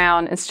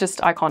 crown, it's just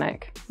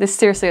iconic. This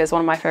seriously is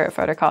one of my favorite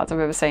photo cards I've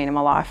ever seen in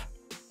my life.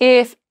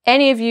 If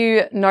any of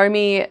you know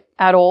me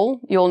at all,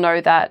 you'll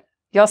know that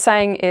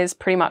YEOSANG is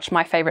pretty much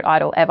my favorite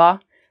idol ever.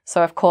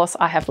 So of course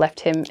I have left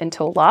him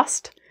until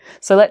last.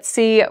 So let's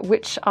see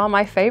which are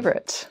my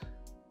favorite.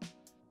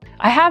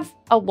 I have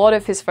a lot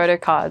of his photo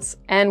cards,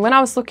 and when I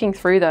was looking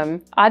through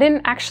them, I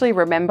didn't actually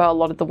remember a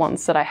lot of the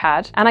ones that I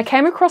had. And I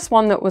came across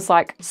one that was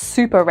like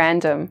super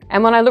random.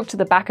 And when I looked at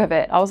the back of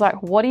it, I was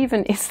like, what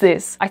even is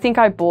this? I think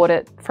I bought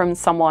it from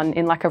someone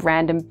in like a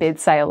random bid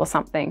sale or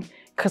something,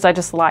 because I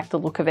just liked the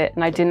look of it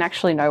and I didn't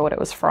actually know what it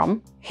was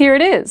from. Here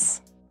it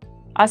is.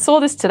 I saw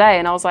this today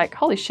and I was like,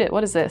 holy shit,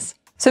 what is this?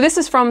 So this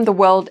is from the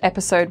World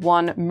Episode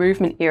 1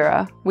 movement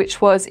era, which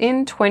was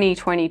in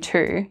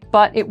 2022,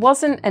 but it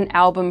wasn't an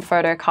album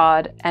photo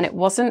card and it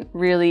wasn't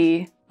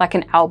really like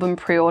an album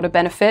pre-order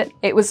benefit.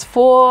 It was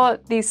for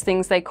these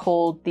things they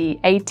called the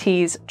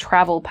ATEEZ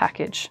travel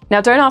package. Now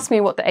don't ask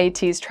me what the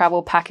ATEEZ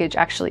travel package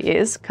actually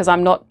is, because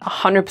I'm not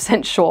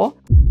 100% sure,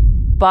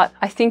 but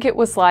I think it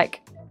was like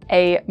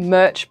a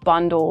merch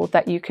bundle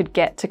that you could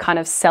get to kind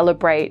of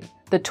celebrate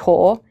the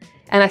tour.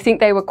 And I think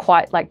they were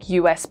quite like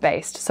US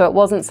based. So it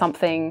wasn't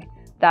something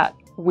that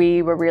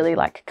we were really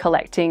like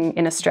collecting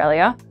in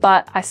Australia.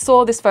 But I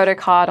saw this photo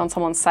card on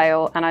someone's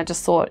sale and I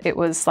just thought it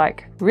was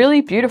like really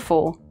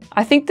beautiful.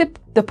 I think that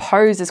the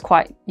pose is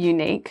quite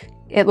unique.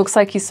 It looks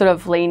like he's sort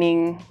of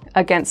leaning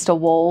against a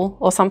wall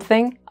or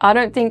something. I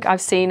don't think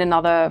I've seen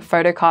another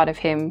photo card of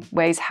him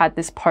where he's had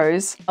this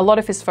pose. A lot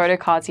of his photo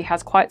cards, he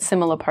has quite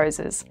similar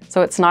poses.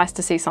 So it's nice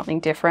to see something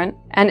different.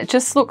 And it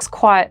just looks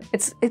quite,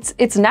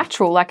 it's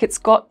natural. Like it's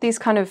got these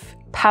kind of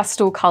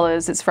pastel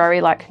colors. It's very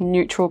like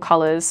neutral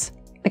colors,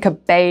 like a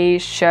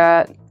beige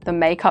shirt. The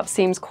makeup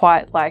seems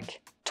quite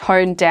like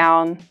toned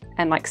down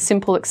and like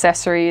simple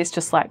accessories,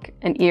 just like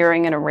an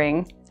earring and a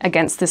ring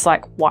against this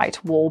like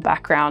white wall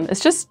background.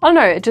 It's just, I don't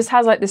know, it just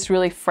has like this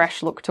really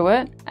fresh look to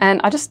it.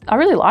 And I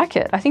really like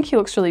it. I think he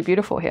looks really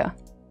beautiful here.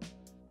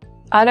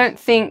 I don't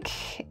think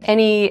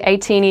any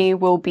ATEEZ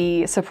will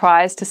be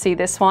surprised to see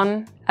this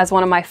one as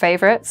one of my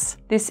favorites.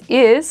 This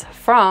is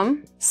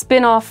from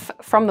Spin-Off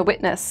From The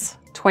Witness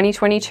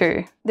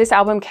 2022. This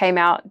album came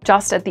out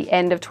just at the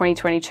end of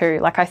 2022.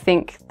 Like I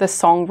think the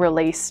song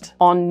released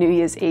on New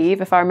Year's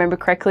Eve, if I remember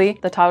correctly.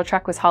 The title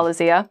track was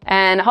HAHAHHAHA,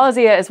 and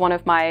HAHAHHAHA is one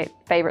of my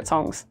favorite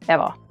songs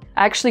ever.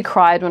 I actually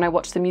cried when I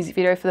watched the music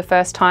video for the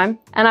first time,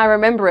 and I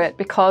remember it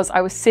because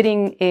I was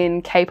sitting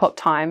in K-pop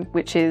Time,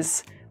 which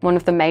is one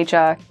of the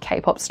major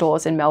K-pop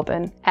stores in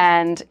Melbourne,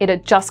 and it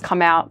had just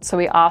come out, so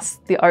we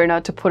asked the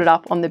owner to put it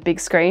up on the big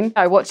screen.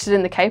 I watched it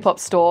in the K-pop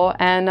store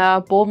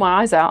and bawled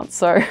my eyes out,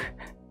 so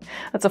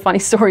that's a funny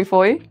story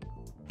for you.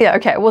 Yeah,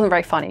 okay, it wasn't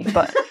very funny,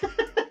 but...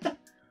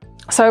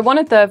 So one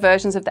of the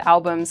versions of the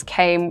albums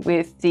came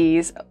with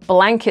these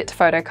blanket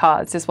photo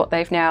cards, is what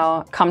they've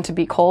now come to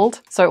be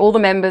called. So all the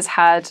members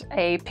had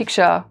a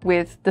picture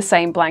with the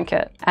same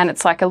blanket, and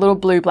it's like a little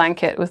blue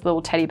blanket with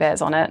little teddy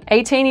bears on it.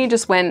 ATEEZ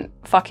just went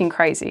fucking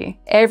crazy.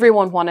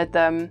 Everyone wanted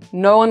them.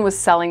 No one was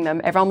selling them.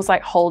 Everyone was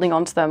like holding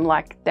onto them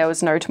like there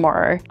was no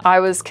tomorrow. I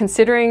was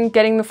considering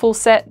getting the full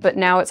set, but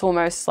now it's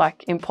almost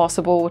like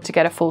impossible to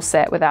get a full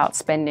set without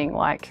spending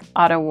like,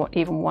 I don't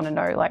even want to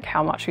know like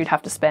how much you'd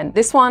have to spend.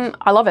 This one,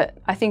 I love it.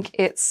 I think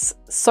it's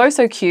so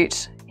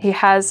cute. He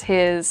has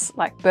his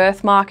like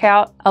birthmark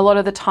out. A lot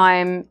of the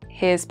time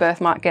his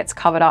birthmark gets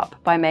covered up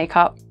by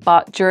makeup,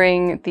 but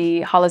during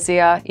the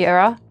HAHAHHAHA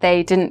era,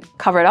 they didn't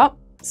cover it up.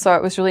 So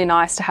it was really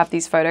nice to have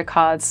these photo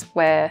cards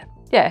where,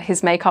 yeah,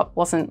 his makeup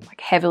wasn't like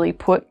heavily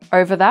put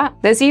over that.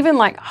 There's even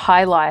like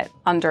highlight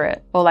under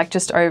it or like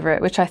just over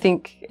it, which I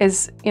think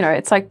is, you know,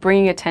 it's like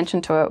bringing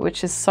attention to it,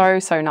 which is so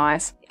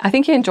nice. I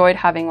think he enjoyed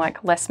having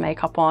like less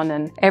makeup on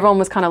and everyone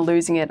was kind of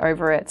losing it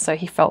over it. So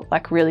he felt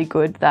like really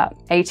good that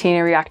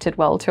ATEEZ reacted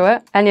well to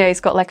it. And yeah, he's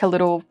got like a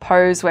little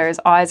pose where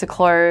his eyes are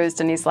closed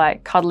and he's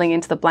like cuddling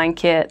into the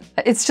blanket.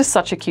 It's just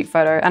such a cute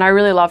photo. And I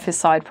really love his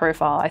side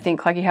profile. I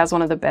think like he has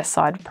one of the best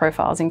side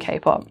profiles in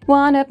K-pop.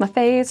 One of my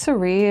faves for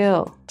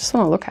real. Just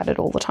want to look at it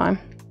all the time.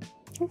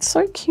 It's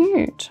so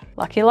cute.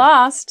 Lucky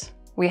last,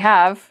 we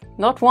have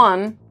not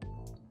one,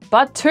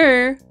 but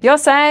two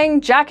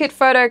YEOSANG jacket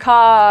photo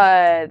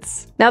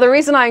cards. Now the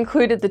reason I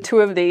included the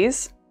two of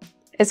these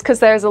is because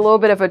there's a little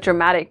bit of a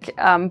dramatic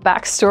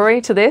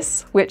backstory to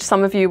this, which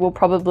some of you will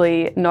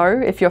probably know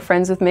if you're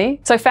friends with me.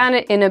 So I found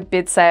it in a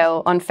bid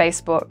sale on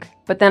Facebook,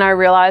 but then I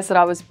realized that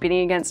I was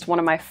bidding against one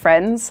of my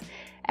friends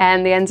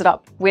and they ended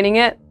up winning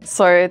it.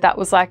 So that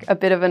was like a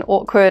bit of an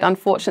awkward,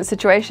 unfortunate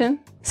situation.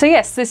 So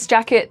yes, this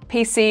jacket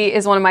PC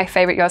is one of my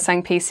favorite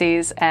YEOSANG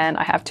PCs and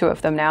I have two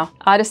of them now.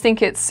 I just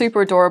think it's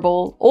super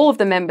adorable. All of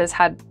the members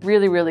had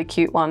really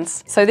cute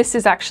ones. So this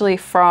is actually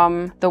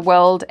from the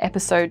World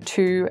Episode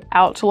 2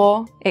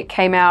 Outlaw. It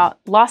came out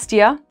last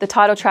year. The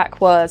title track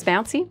was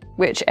Bouncy,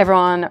 which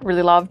everyone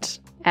really loved.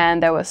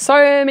 And there were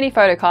so many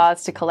photo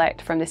cards to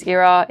collect from this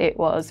era. It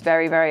was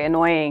very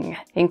annoying,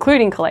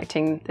 including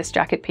collecting this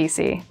jacket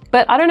PC.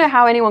 But I don't know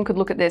how anyone could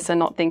look at this and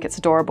not think it's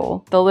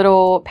adorable. The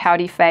little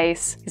pouty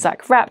face is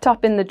like wrapped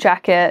up in the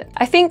jacket.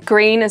 I think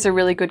green is a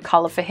really good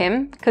color for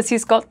him because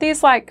he's got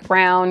these like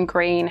brown,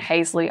 green,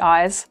 hazily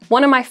eyes.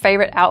 One of my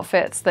favorite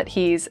outfits that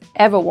he's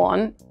ever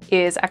worn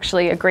is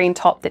actually a green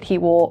top that he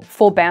wore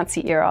for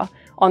Bouncy era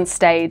on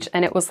stage,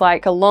 and it was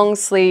like a long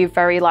sleeve,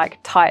 very like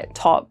tight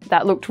top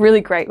that looked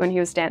really great when he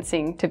was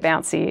dancing to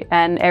Bouncy,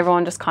 and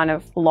everyone just kind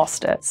of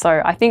lost it.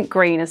 So I think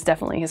green is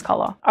definitely his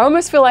color. I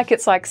almost feel like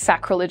it's like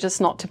sacrilegious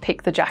not to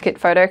pick the jacket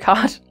photo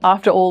card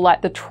after all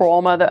like the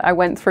trauma that I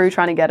went through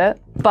trying to get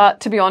it. But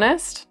to be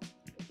honest,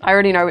 I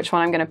already know which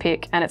one I'm gonna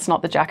pick, and it's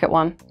not the jacket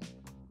one.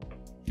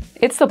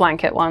 It's the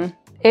blanket one.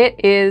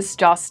 It is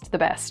just the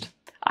best.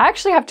 I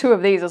actually have 2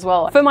 of these as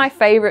well. For my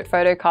favorite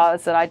photo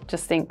cards that I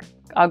just think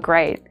are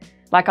great,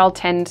 like I'll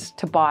tend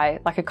to buy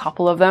like a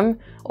couple of them,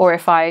 or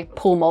if I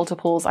pull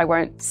multiples, I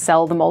won't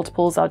sell the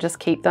multiples, I'll just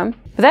keep them.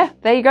 But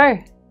there you go.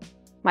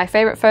 My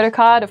favorite photo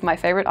card of my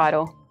favorite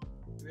idol.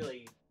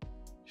 Really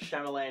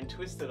Shyamalan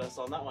twisted us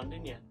on that one,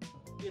 didn't you?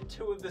 You had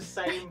 2 of the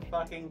same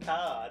fucking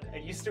card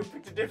and you still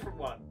picked a different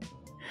one.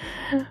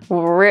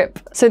 RIP.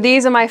 So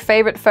these are my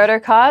favorite photo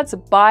cards,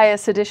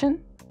 bias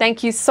edition.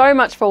 Thank you so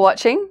much for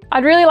watching.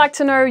 I'd really like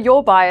to know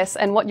your bias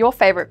and what your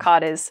favorite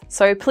card is.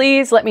 So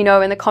please let me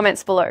know in the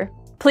comments below.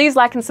 Please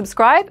like and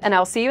subscribe, and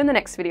I'll see you in the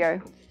next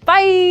video.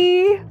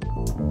 Bye!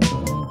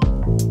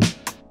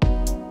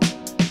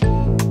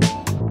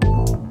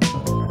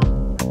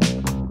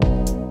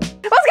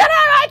 What's going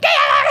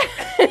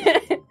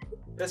on?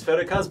 Best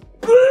photo cards.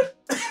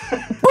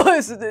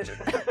 Bias edition.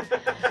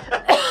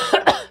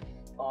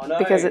 Oh no,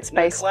 because it's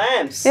based, no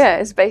clams. Yeah,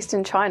 it's based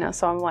in China.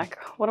 So I'm like,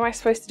 what am I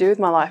supposed to do with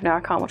my life now?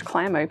 I can't watch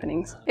clam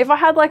openings. If I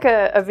had like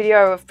a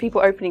video of people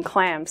opening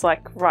clams,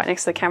 like right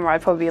next to the camera,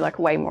 I'd probably be like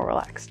way more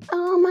relaxed.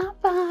 Oh, my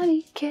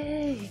body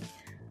cake.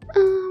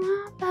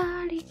 Oh, my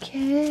body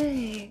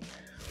cake.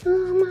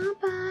 Oh, my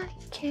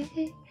body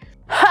cake.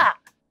 Ha!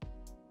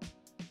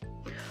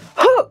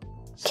 Huh!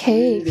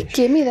 Cake,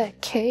 give me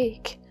that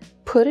cake.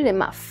 Put it in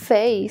my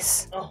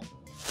face. Oh.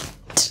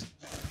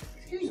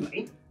 Excuse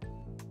me.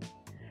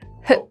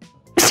 Oh.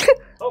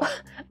 Oh.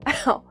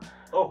 Ow.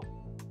 Oh.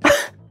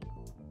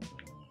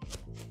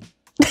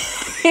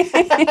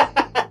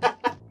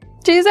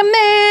 She's a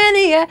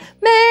maniac,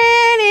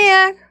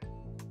 maniac.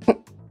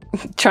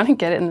 Trying to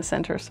get it in the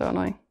center is so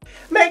annoying.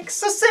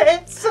 Makes a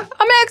sense.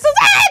 Makes a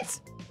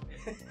sense.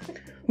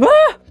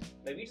 Ah!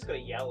 Maybe you just gotta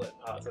yell at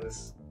parts of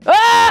this.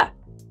 Ah!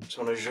 Just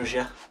want to zhuzh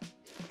ya.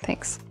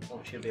 Thanks. I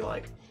want you to be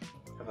like,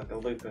 have like a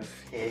loop of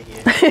hair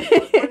here.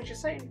 Why didn't you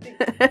say anything?